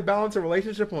you try to balance a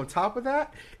relationship on top of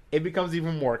that, it becomes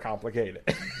even more complicated.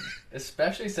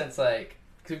 Especially since, like,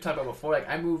 because we talked about before, like,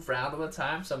 I move around all the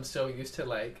time, so I'm so used to,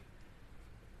 like,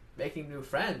 making new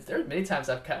friends. There are many times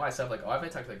I've kept myself, like, I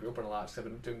haven't talked to the group in a lot because I've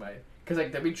been doing because,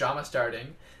 like, there'd be drama starting,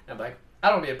 and I'm like, I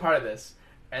don't want to be a part of this.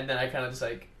 And then I kind of just,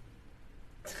 like...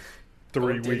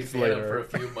 3 weeks later. For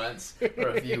a few months, or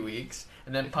a few weeks,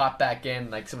 and then pop back in,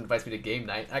 like, someone invites me to game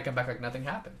night, I come back like nothing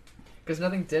happened. Because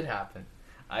nothing did happen.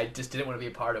 I just didn't want to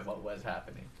be a part of what was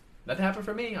happening. Nothing happened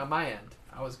for me on my end.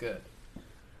 I was good.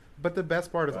 But the best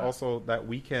part is also that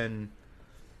we can...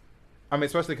 I mean,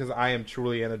 especially because I am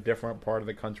truly in a different part of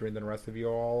the country than the rest of you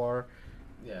all are.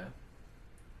 Yeah.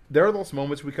 There are those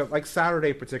moments we come... Like,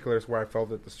 Saturday in particular is where I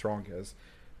felt it the strongest.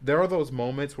 There are those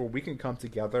moments where we can come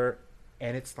together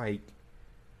and it's like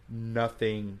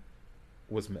nothing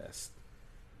was missed.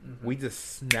 Mm-hmm. We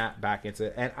just snapped back into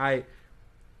it. And I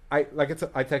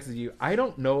texted you, I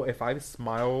don't know if I've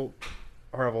smiled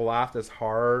or have laughed as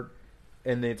hard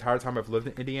in the entire time I've lived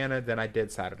in Indiana than I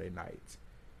did Saturday night.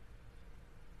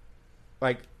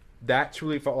 Like, that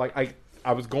truly felt like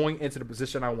I was going into the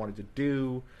position I wanted to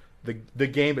do. The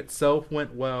game itself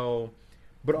went well,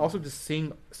 but also just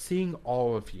seeing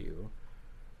all of you,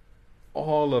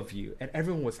 and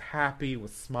everyone was happy,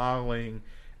 was smiling.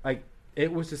 Like,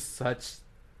 it was just such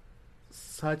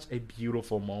a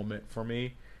beautiful moment for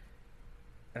me.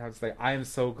 And I was like, I am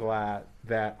so glad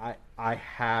that I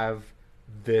have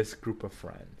this group of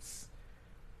friends.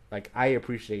 Like, I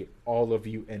appreciate all of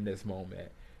you in this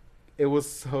moment. It was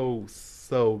so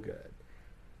good.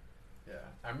 Yeah,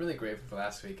 I'm really grateful for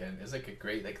last weekend. It was like a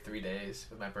great 3 days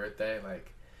with my birthday.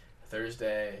 Like,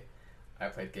 Thursday, I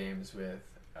played games with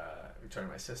Victoria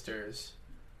and my sisters.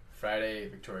 Friday,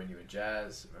 Victoria and you and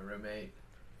Jazz, my roommate.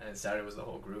 And then Saturday was the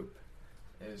whole group.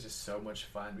 It was just so much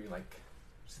fun being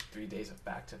just 3 days of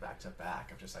back to back to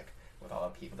back of just with all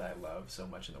the people that I love so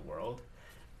much in the world.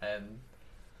 And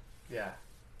yeah,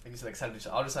 like you said, excited.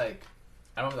 I'll just I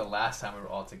remember the last time we were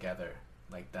all together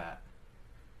like that.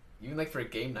 Even for a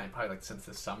game night, probably since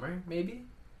the summer, maybe.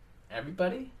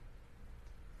 Everybody,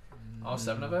 all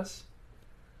 7 of us.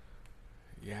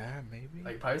 Yeah,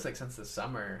 maybe. Probably since the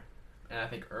summer, and I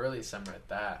think early summer at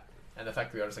that. And the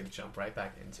fact that we all just jump right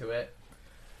back into it.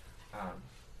 And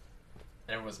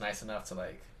everyone was nice enough to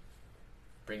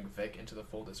bring Vic into the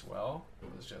fold as well. It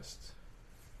was just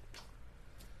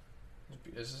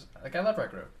I love our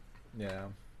group. Yeah.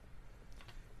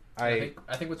 I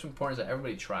think what's important is that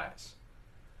everybody tries.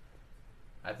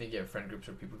 I think you have friend groups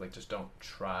where people just don't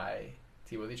try to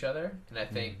deal with each other, and I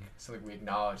think something we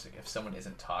acknowledge if someone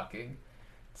isn't talking,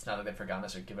 it's not that they've forgotten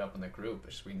us or give up on the group.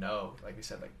 It's just we know, like we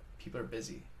said, people are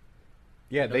busy.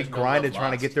 Yeah, they grinded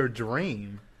trying to get their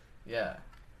dream. Yeah.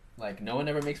 No one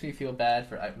ever makes me feel bad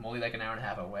for... I'm only an hour and a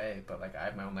half away, but I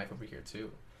have my own life over here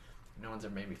too. No one's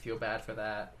ever made me feel bad for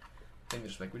that. I think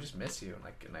just we just miss you,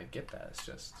 and I get that. It's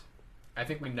just... I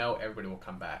think we know everybody will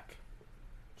come back.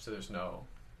 So there's no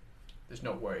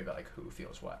worry about who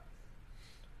feels what.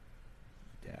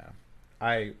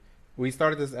 Yeah. We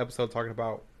started this episode talking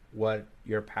about what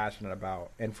you're passionate about.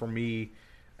 And for me,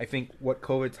 I think what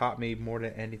COVID taught me more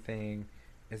than anything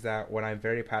is that what I'm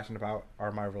very passionate about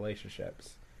are my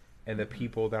relationships and the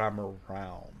people that I'm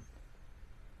around.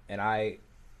 And I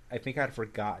think I'd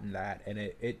forgotten that, and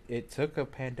it took a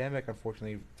pandemic,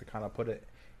 unfortunately, to kind of put it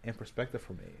in perspective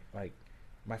for me.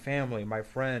 My family, my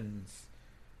friends,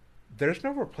 there's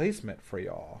no replacement for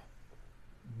y'all.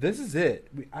 This is it.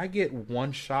 I get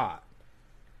one shot,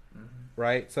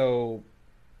 right? So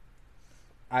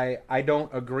I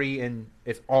don't agree in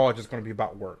it's all just going to be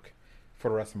about work for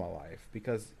the rest of my life,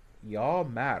 because y'all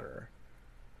matter.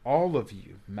 All of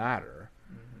you matter.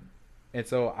 And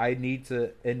so I need to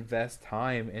invest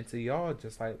time into y'all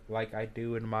just like I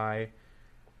do in my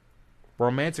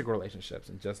romantic relationships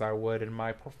and just I would in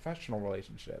my professional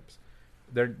relationships.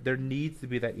 There needs to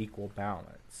be that equal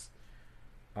balance.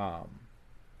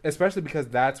 Especially because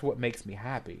that's what makes me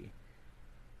happy.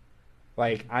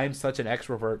 I'm such an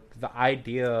extrovert. The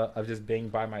idea of just being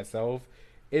by myself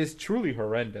is truly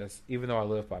horrendous, even though I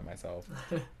live by myself.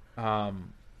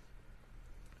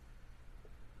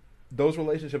 Those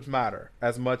relationships matter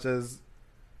as much as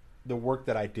the work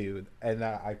that I do and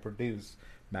that I produce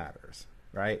matters,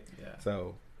 right? Yeah.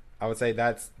 So I would say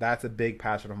that's a big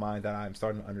passion of mine that I'm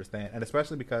starting to understand, and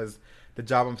especially because the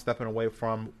job I'm stepping away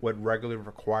from would regularly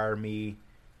require me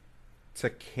to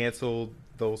cancel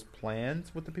those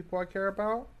plans with the people I care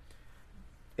about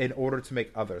in order to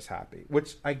make others happy,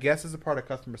 which I guess is a part of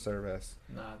customer service.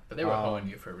 Nah, but they were owing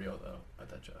you for real though at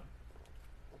that job.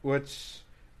 Which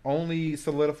only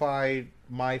solidified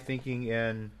my thinking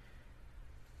in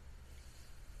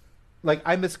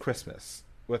I miss Christmas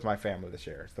with my family this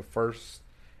year. It's the first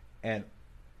and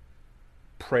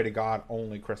pray to God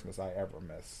only Christmas I ever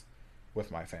miss with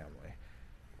my family.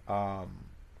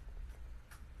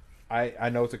 I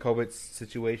know it's a COVID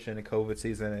situation, a COVID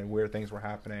season, and weird things were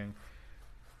happening.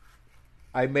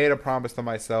 I made a promise to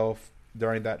myself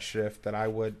during that shift that I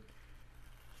would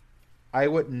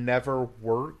never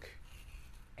work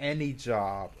any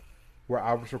job where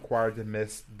I was required to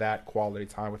miss that quality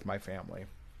time with my family.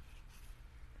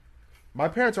 My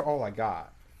parents are all I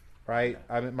got, right?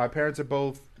 I mean, my parents are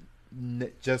both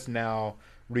just now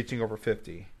reaching over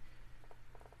 50.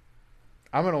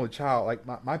 I'm an only child.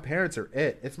 My parents are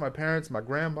it. It's my parents, my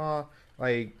grandma.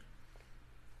 You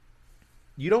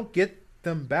don't get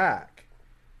them back.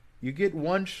 You get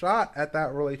one shot at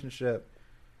that relationship.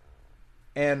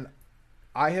 And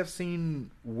I have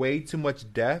seen way too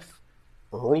much death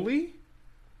early,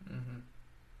 Mm-hmm.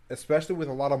 especially with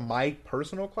a lot of my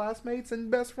personal classmates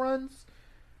and best friends.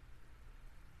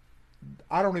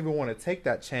 I don't even want to take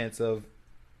that chance of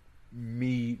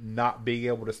me not being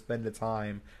able to spend the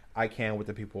time I can with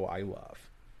the people I love.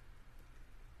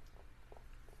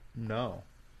 No,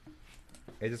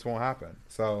 it just won't happen.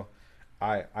 So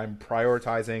I'm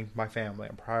prioritizing my family.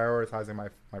 I'm prioritizing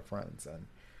my friends, and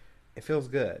it feels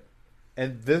good.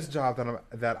 And this job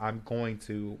that I'm going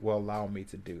to will allow me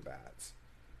to do that,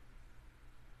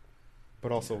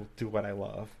 but also do what I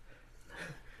love.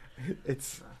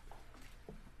 It's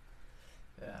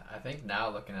Yeah, I think now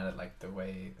looking at it like the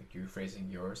way like you're phrasing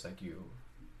yours, like you're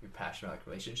passionate about like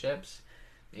relationships.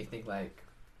 You think like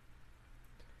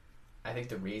I think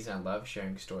the reason I love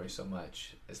sharing stories so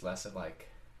much is less of like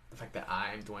the fact that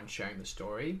I'm the one sharing the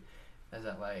story, is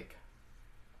that like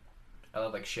I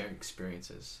love like sharing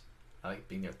experiences. I like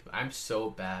being there with people. I'm so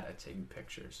bad at taking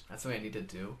pictures. That's something I need to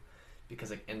do because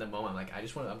like in the moment, like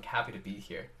I'm happy to be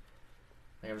here.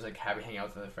 Like I was like happy hanging out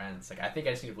with other friends. Like I think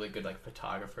I just need a really good like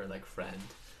photographer, like friend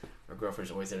or girlfriend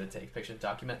who's always there to take pictures,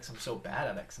 document. Cause I'm so bad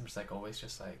at it. Cause I'm just like always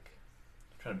just like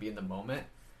trying to be in the moment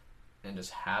and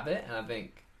just have it. And I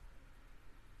think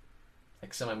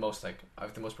like some of my most like I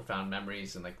have the most profound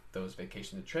memories and like those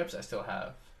vacation trips I still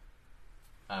have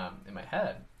in my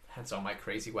head. Hence all my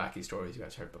crazy wacky stories you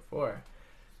guys heard before.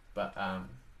 But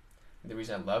the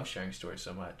reason I love sharing stories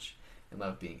so much and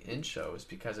love being in shows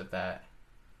because of that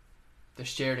the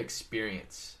shared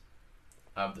experience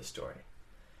of the story.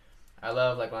 I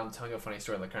love like when I'm telling a funny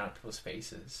story, like around people's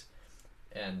faces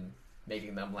and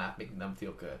making them laugh, making them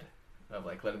feel good, of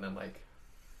like letting them like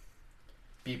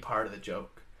be part of the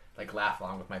joke, like laugh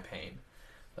along with my pain.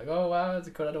 Like, oh wow,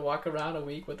 Dakota had to walk around a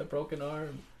week with a broken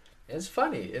arm. It's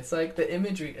funny. It's like the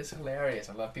imagery is hilarious.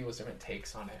 I love people's different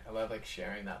takes on it. I love like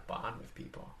sharing that bond with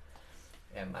people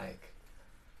and like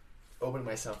opening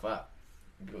myself up.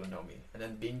 People to know me, and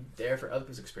then being there for other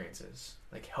people's experiences,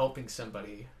 like helping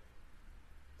somebody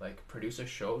like produce a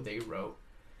show they wrote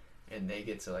and they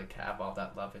get to like have all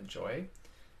that love and joy.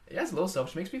 It has a little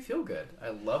selfish, makes me feel good. I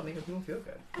love making people feel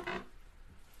good,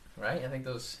 right? I think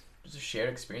those just a shared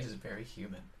experience is very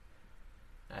human,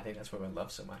 and I think that's why I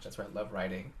love so much. That's why I love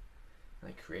writing and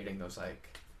like creating those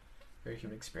like very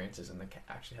human experiences and like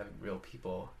actually having real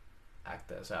people act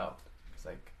those out. It's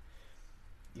like,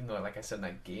 even though, like I said in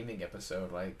that gaming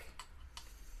episode, like,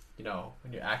 you know,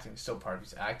 when you're acting, still part of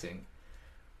you's acting,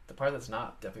 the part that's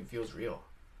not definitely feels real.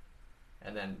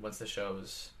 And then once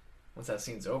that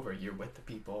scene's over, you're with the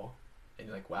people, and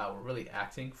you're like, wow, we're really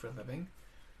acting for a living?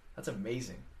 That's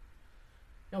amazing.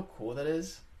 You know how cool that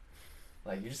is?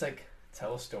 Like, you just, like,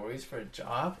 tell stories for a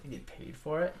job, and get paid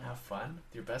for it, and have fun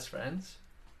with your best friends.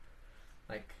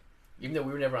 Like, even though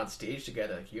we were never on stage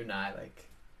together, like, you and I, like,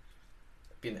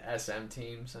 being the SM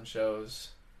teams on shows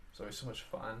was always so much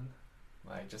fun.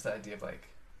 Like just the idea of like,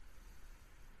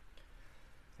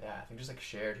 yeah, I think just like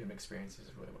shared human experiences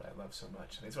is really what I love so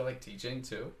much. And it's what I like teaching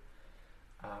too.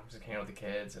 Just like hanging out with the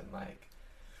kids and like,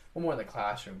 well, more in the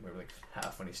classroom where we like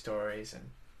have funny stories and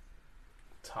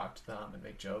talk to them and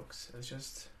make jokes. It's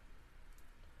just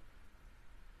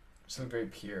something very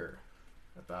pure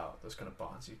about those kind of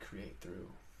bonds you create through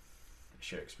a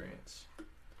shared experience.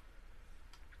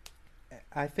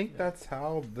 I think that's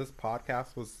how this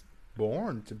podcast was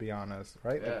born, to be honest,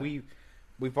 right? Yeah. Like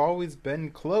we've always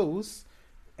been close,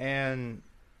 and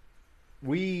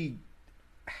we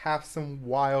have some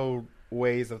wild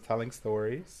ways of telling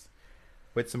stories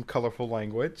with some colorful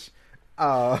language.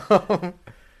 And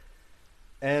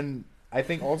I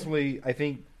think ultimately,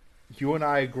 you and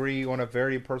I agree on a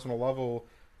very personal level.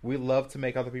 We love to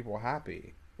make other people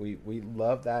happy. We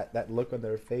love that look on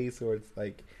their face where it's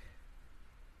like,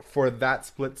 for that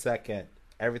split second,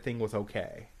 everything was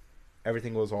okay.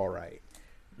 Everything was all right.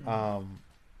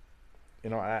 You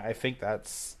know, I think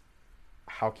that's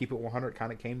how Keep It 100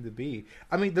 kind of came to be.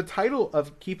 I mean, the title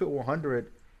of Keep It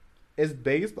 100 is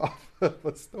based off of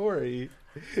a story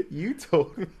you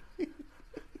told me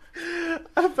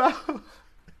about.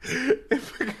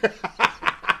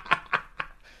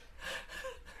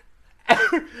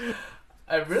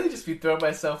 I'd really just be throwing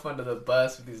myself under the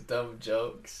bus with these dumb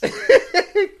jokes.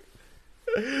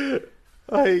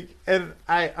 Like, and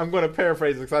I'm going to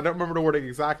paraphrase it because I don't remember the wording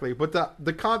exactly, but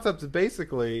the concept is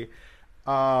basically,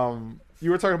 you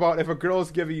were talking about if a girl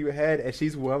is giving you a head and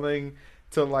she's willing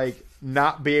to like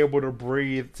not be able to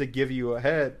breathe to give you a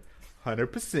head,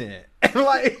 100%. And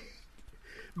like,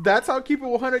 that's how Keep It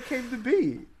 100 came to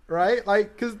be, right?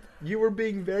 Like, because you were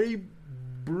being very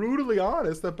brutally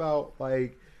honest about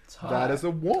like, that is a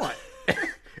want.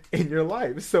 in your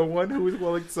life. Someone who is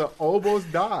willing to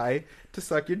almost die to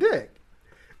suck your dick.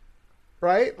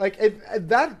 Right? Like,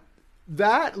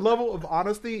 that level of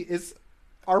honesty is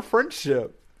our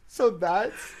friendship. So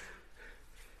that's...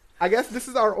 I guess this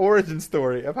is our origin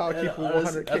story of how I keep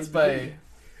 100K. That's my...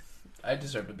 I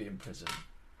deserve to be in prison.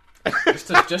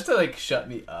 just to like shut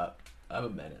me up. I'm a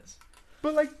menace.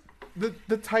 But like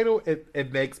the title,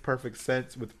 it makes perfect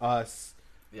sense with us.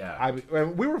 Yeah.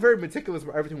 We were very meticulous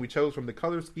about everything we chose, from the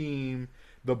color scheme,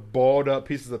 the balled up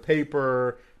pieces of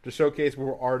paper to showcase we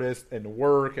were artists and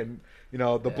work, and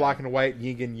the black and white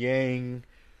yin and yang,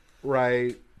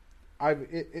 right?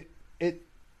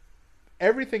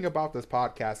 Everything about this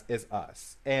podcast is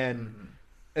us, and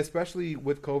especially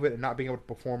with COVID and not being able to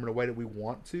perform in a way that we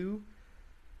want to.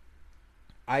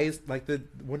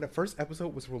 When the first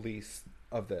episode was released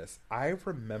of this, I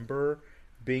remember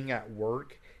being at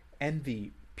work and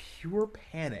the pure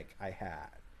panic I had.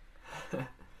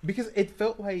 Because it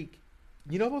felt like,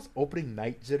 those opening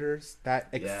night jitters, that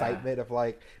excitement of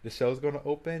like the show's going to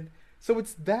open. So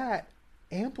it's that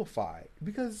amplified,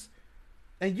 because,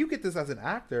 and you get this as an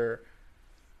actor,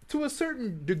 to a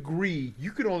certain degree,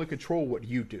 you can only control what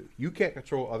you do. You can't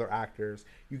control other actors.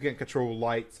 You can't control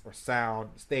lights or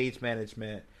sound, stage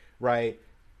management, right?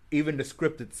 Even the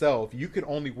script itself. You can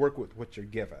only work with what you're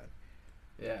given.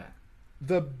 Yeah.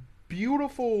 The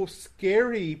beautiful,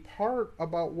 scary part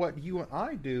about what you and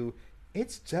I do,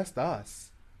 it's just us.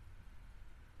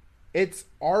 It's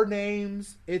our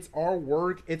names, it's our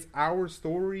work, it's our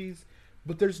stories,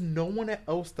 but there's no one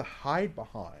else to hide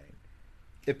behind.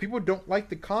 If people don't like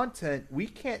the content, we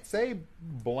can't say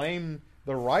blame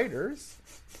the writers.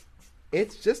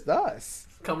 It's just us.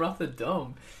 Coming off the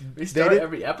dome. We start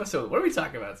every episode. What are we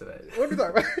talking about today? What are we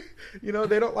talking about?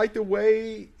 They don't like the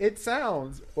way it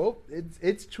sounds. Well,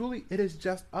 it's truly, it is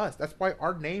just us. That's why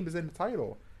our name is in the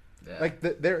title. Yeah. Like,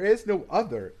 there is no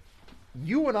other.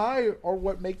 You and I are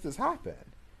what makes this happen.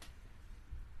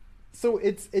 So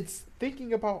it's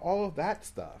thinking about all of that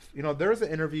stuff. There's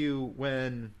an interview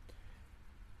when...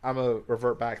 I'm going to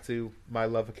revert back to my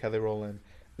love of Kelly Rowland.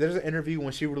 There's an interview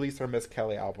when she released her Miss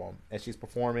Kelly album, and she's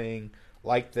performing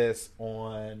like this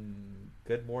on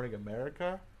Good Morning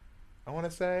America, I want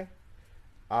to say.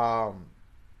 And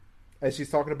she's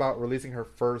talking about releasing her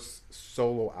first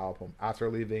solo album after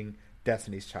leaving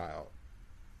Destiny's Child.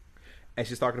 And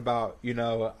she's talking about,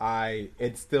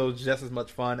 it's still just as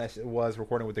much fun as it was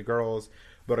recording with the girls.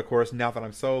 But, of course, now that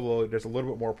I'm solo, there's a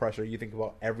little bit more pressure. You think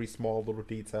about every small little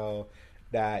detail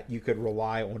that you could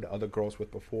rely on the other girls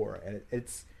with before. And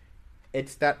it's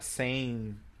that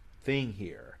same thing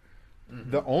here.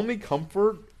 Mm-hmm. The only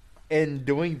comfort in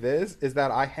doing this is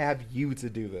that I have you to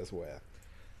do this with.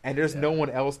 And there's no one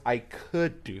else I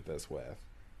could do this with.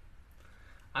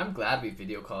 I'm glad we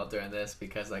video called during this,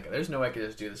 because there's no way I could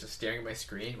just do this just staring at my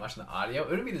screen, watching the audio. It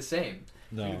wouldn't be the same.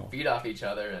 No. We'd feed off each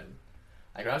other, and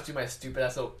when I was doing my stupid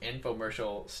ass little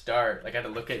infomercial start, I had to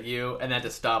look at you and then to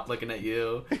stop looking at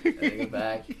you and then go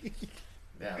back.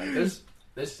 Yeah,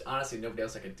 there's honestly nobody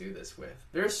else I could do this with.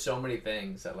 There's so many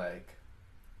things that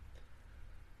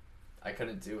I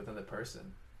couldn't do with another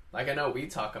person. I know we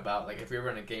talk about if we were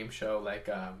in a game show once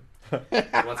on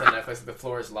Netflix, The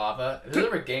Floor Is Lava. If there's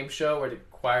ever a game show where it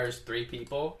requires 3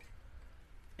 people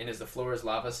and is The Floor Is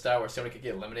Lava style where somebody could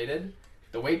get eliminated,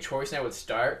 the way Choice and I would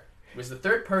start was the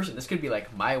third person. This could be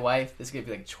my wife. This could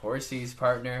be Chorcy's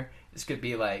partner. This could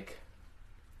be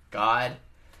God.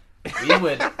 We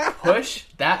would push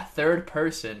that third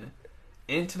person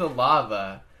into the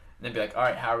lava and then be all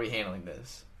right, how are we handling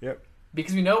this? Yep.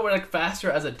 Because we know we're faster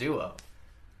as a duo.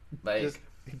 You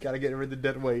gotta get rid of the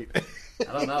dead weight.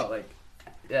 I don't know.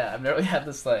 I've never really had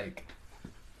this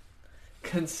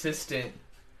consistent,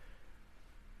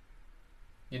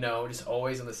 just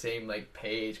always on the same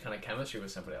page kind of chemistry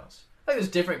with somebody else. There's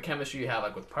different chemistry you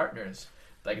have with partners,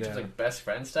 in terms of best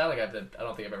friend style. I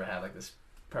don't think I've ever had this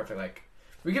perfect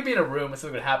we could be in a room and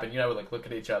something would happen. I would look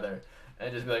at each other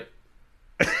and just be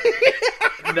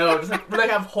no, just we're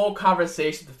have whole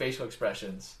conversations with facial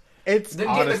expressions. It's then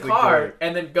get in the car great.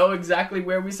 And then go exactly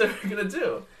where we said we we're gonna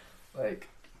do.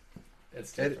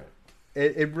 It's different.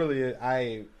 It really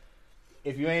is.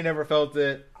 If you ain't ever felt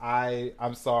it,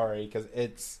 I'm sorry, because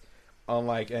it's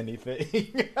unlike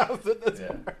anything else in this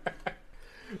world.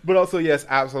 But also, yes,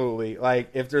 absolutely.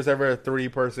 If there's ever a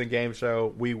 3-person game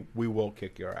show, we will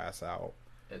kick your ass out.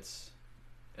 It's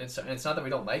not that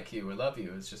we don't like you or love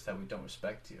you. It's just that we don't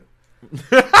respect you.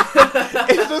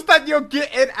 It's just that you'll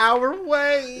get in our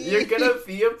way. You're gonna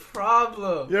be a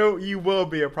problem. You will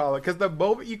be a problem, because the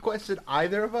moment you question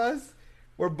either of us,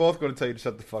 we're both going to tell you to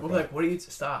shut the fuck up. What do you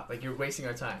stop? You're wasting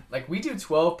our time. We do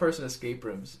 12-person escape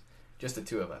rooms just the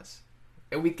two of us,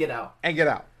 and we get out. And get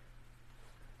out.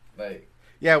 Like,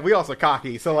 yeah, we also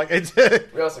cocky. So like, it's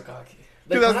we're also cocky.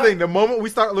 Like, that's the thing. The moment we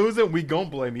start losing, we gonna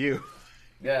blame you.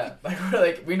 Yeah,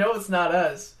 like we know it's not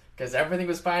us because everything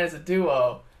was fine as a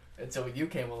duo until you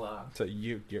came along. So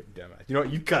you're dumbass. You know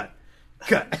what? You cut.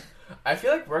 I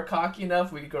feel like we're cocky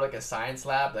enough. We could go to like a science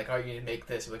lab. Like, oh, you need to make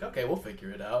this. We're like, okay, we'll figure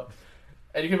it out.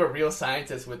 And you can have a real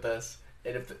scientist with us.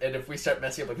 And if we start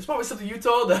messing up, like, it's probably something you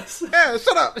told us. Yeah,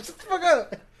 shut up. Shut the fuck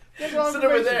up. Sit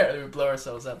over there. And then we blow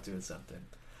ourselves up doing something.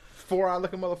 4-eye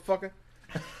looking motherfucker.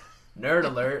 Nerd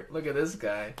alert. Look at this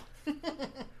guy.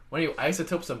 Why don't you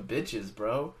isotope some bitches,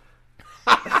 bro?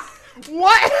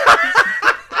 What?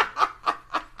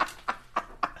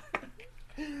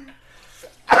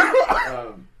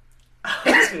 I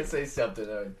was going to say something.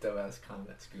 Dumbass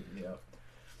comment screwed me up.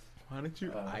 Why don't you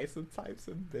isotype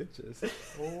some bitches?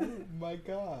 Oh my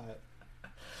god.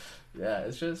 Yeah,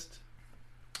 it's just...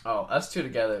 Oh, us two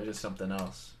together is just something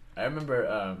else. I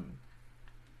remember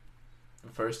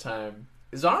the first time...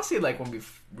 It was honestly like when we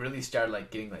really started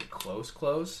like getting like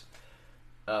close.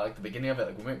 Like the beginning of it,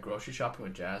 like when we went grocery shopping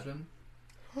with Jasmine.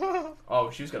 Oh,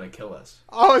 she was going to kill us.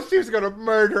 Oh, she was going to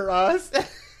murder us.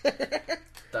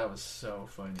 That was so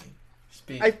funny.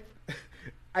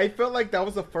 I felt like that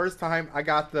was the first time I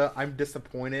got the "I'm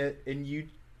disappointed in you"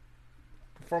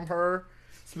 from her,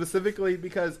 specifically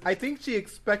because I think she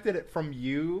expected it from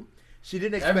you. She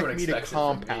didn't expect me to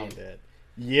compound it.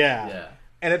 Yeah.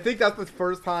 And I think that's the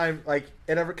first time, like,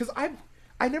 it ever, because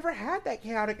I never had that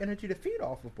chaotic energy to feed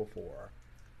off of before.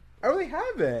 I really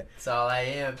haven't. That's all I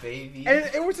am, baby. And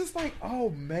it was just like, oh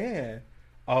man,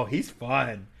 oh he's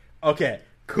fun. Okay,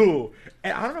 cool.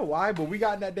 And I don't know why, but we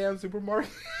got in that damn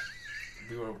supermarket.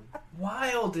 We were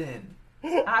wildin',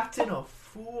 acting a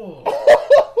fool,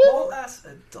 whole ass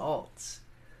adults.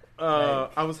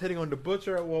 I was hitting on the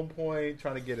butcher at one point,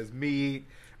 trying to get his meat.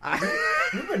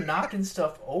 We were knocking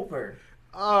stuff over.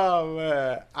 Oh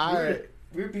man,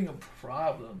 we were being a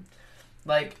problem.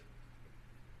 Like,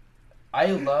 I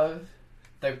love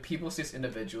that people see us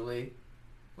individually.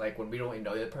 Like when we don't even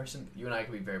know the other person, you and I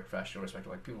can be very professional,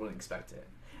 respectful. Like people wouldn't expect it.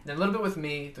 And then a little bit with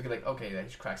me, they'll be like, okay,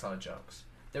 he cracks a lot of jokes.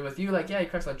 Then with you, like, yeah, he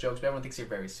cracks a lot of jokes, but everyone thinks you're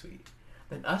very sweet.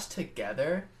 Then us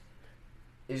together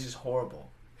is just horrible.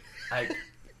 Like,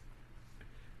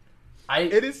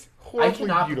 it is horribly I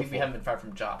cannot beautiful. believe we haven't been fired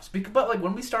from jobs. But like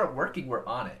when we start working, we're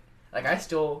on it. Like I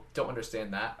still don't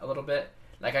understand that a little bit.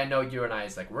 Like I know you and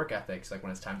I's like work ethics. Like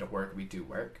when it's time to work, we do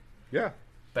work. Yeah.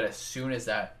 But as soon as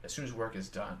work is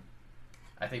done,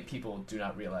 I think people do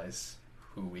not realize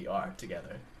who we are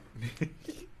together.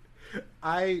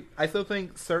 I still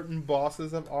think certain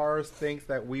bosses of ours think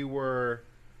that we were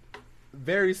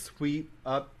very sweet,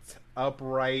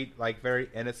 upright, like very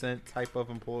innocent type of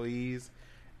employees,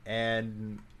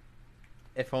 and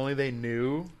if only they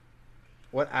knew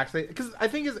what actually. Because I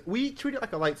think we treat it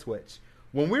like a light switch.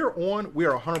 When we're on, we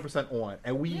are 100% on,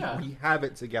 and we have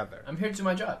it together. I'm here to do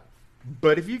my job.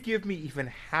 But if you give me even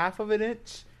half of an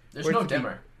inch, there's no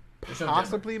dimmer.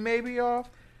 Possibly maybe off.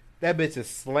 That bitch is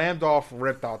slammed off,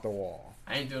 ripped out the wall.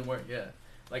 I ain't doing work yet.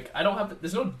 Like I don't have.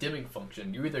 There's no dimming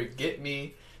function. You either get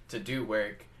me to do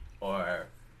work, or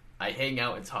I hang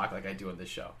out and talk like I do on this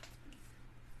show.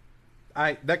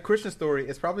 That Christian story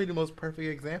is probably the most perfect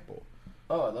example.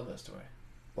 Oh, I love that story.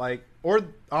 Like, or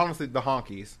honestly, the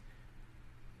honkies.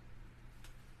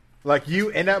 Like you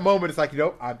in that moment, it's like,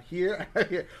 nope, I'm here.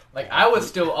 Like I was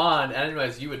still on, and I didn't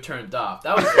realize you had turned off.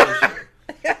 That was the issue.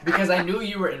 Because I knew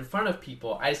you were in front of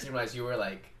people. I just didn't realize you were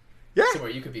like somewhere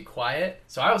you could be quiet.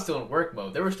 So I was still in work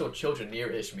mode. There were still children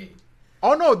near-ish me.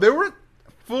 Oh no, there were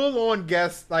full-on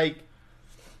guests, like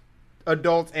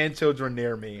adults and children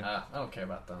near me. I don't care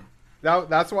about them.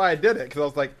 That's why I did it, because I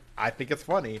was like, I think it's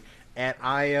funny, and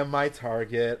I am my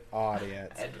target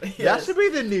audience. Yes. That should be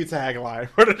the new tagline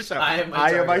for the show. I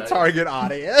am my target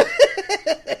audience.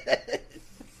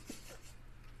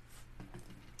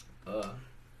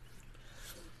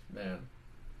 Man.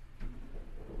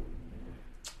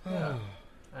 Yeah.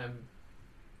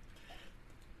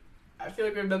 I feel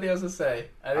like we have nothing else to say.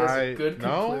 I think it's a good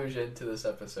conclusion to this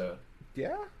episode.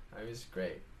 Yeah. It was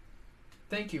great.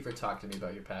 Thank you for talking to me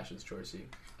about your passions, Chorsey.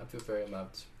 I feel very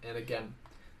loved. And again,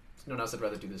 no one else I'd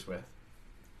rather do this with.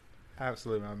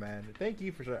 Absolutely, my man. Thank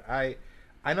you for sure. I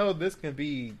know this can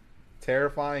be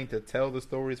terrifying to tell the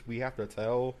stories we have to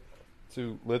tell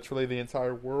to literally the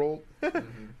entire world.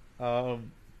 Mm-hmm.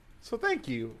 So thank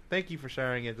you. Thank you for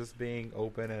sharing it, just being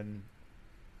open and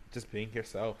just being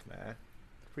yourself, man.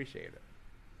 Appreciate it.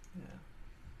 Yeah.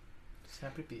 Just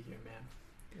happy to be here, man.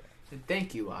 Yeah. And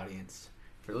thank you, audience,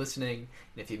 for listening.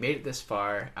 And if you made it this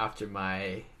far after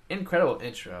my incredible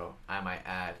intro, I might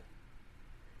add,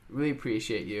 Really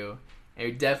appreciate you. And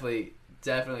we definitely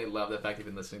love the fact you've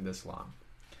been listening this long.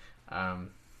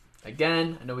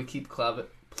 Again, I know we keep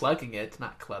plugging it,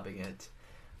 not clubbing it.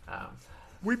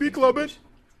 We be clubbing.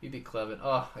 We be clubbing.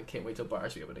 Oh, I can't wait till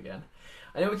bars be open again.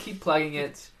 I know we keep plugging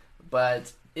it,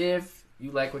 but if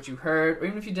you like what you heard, or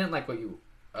even if you didn't like what you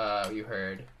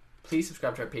heard, please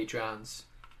subscribe to our Patreons.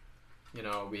 You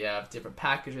know, we have different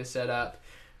packages set up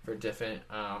for different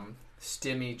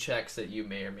stimmy checks that you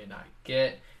may or may not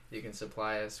get. You can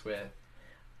supply us with.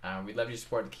 We'd love your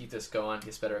support to keep this going, get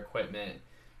us better equipment,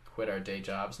 quit our day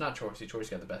jobs. Not Chorsey.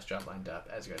 Chorsey got the best job lined up,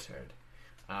 as you guys heard.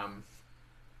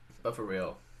 But for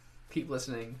real, keep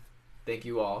listening. Thank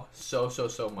you all so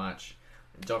much.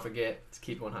 And don't forget to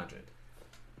keep 100.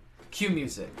 Cue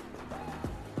music.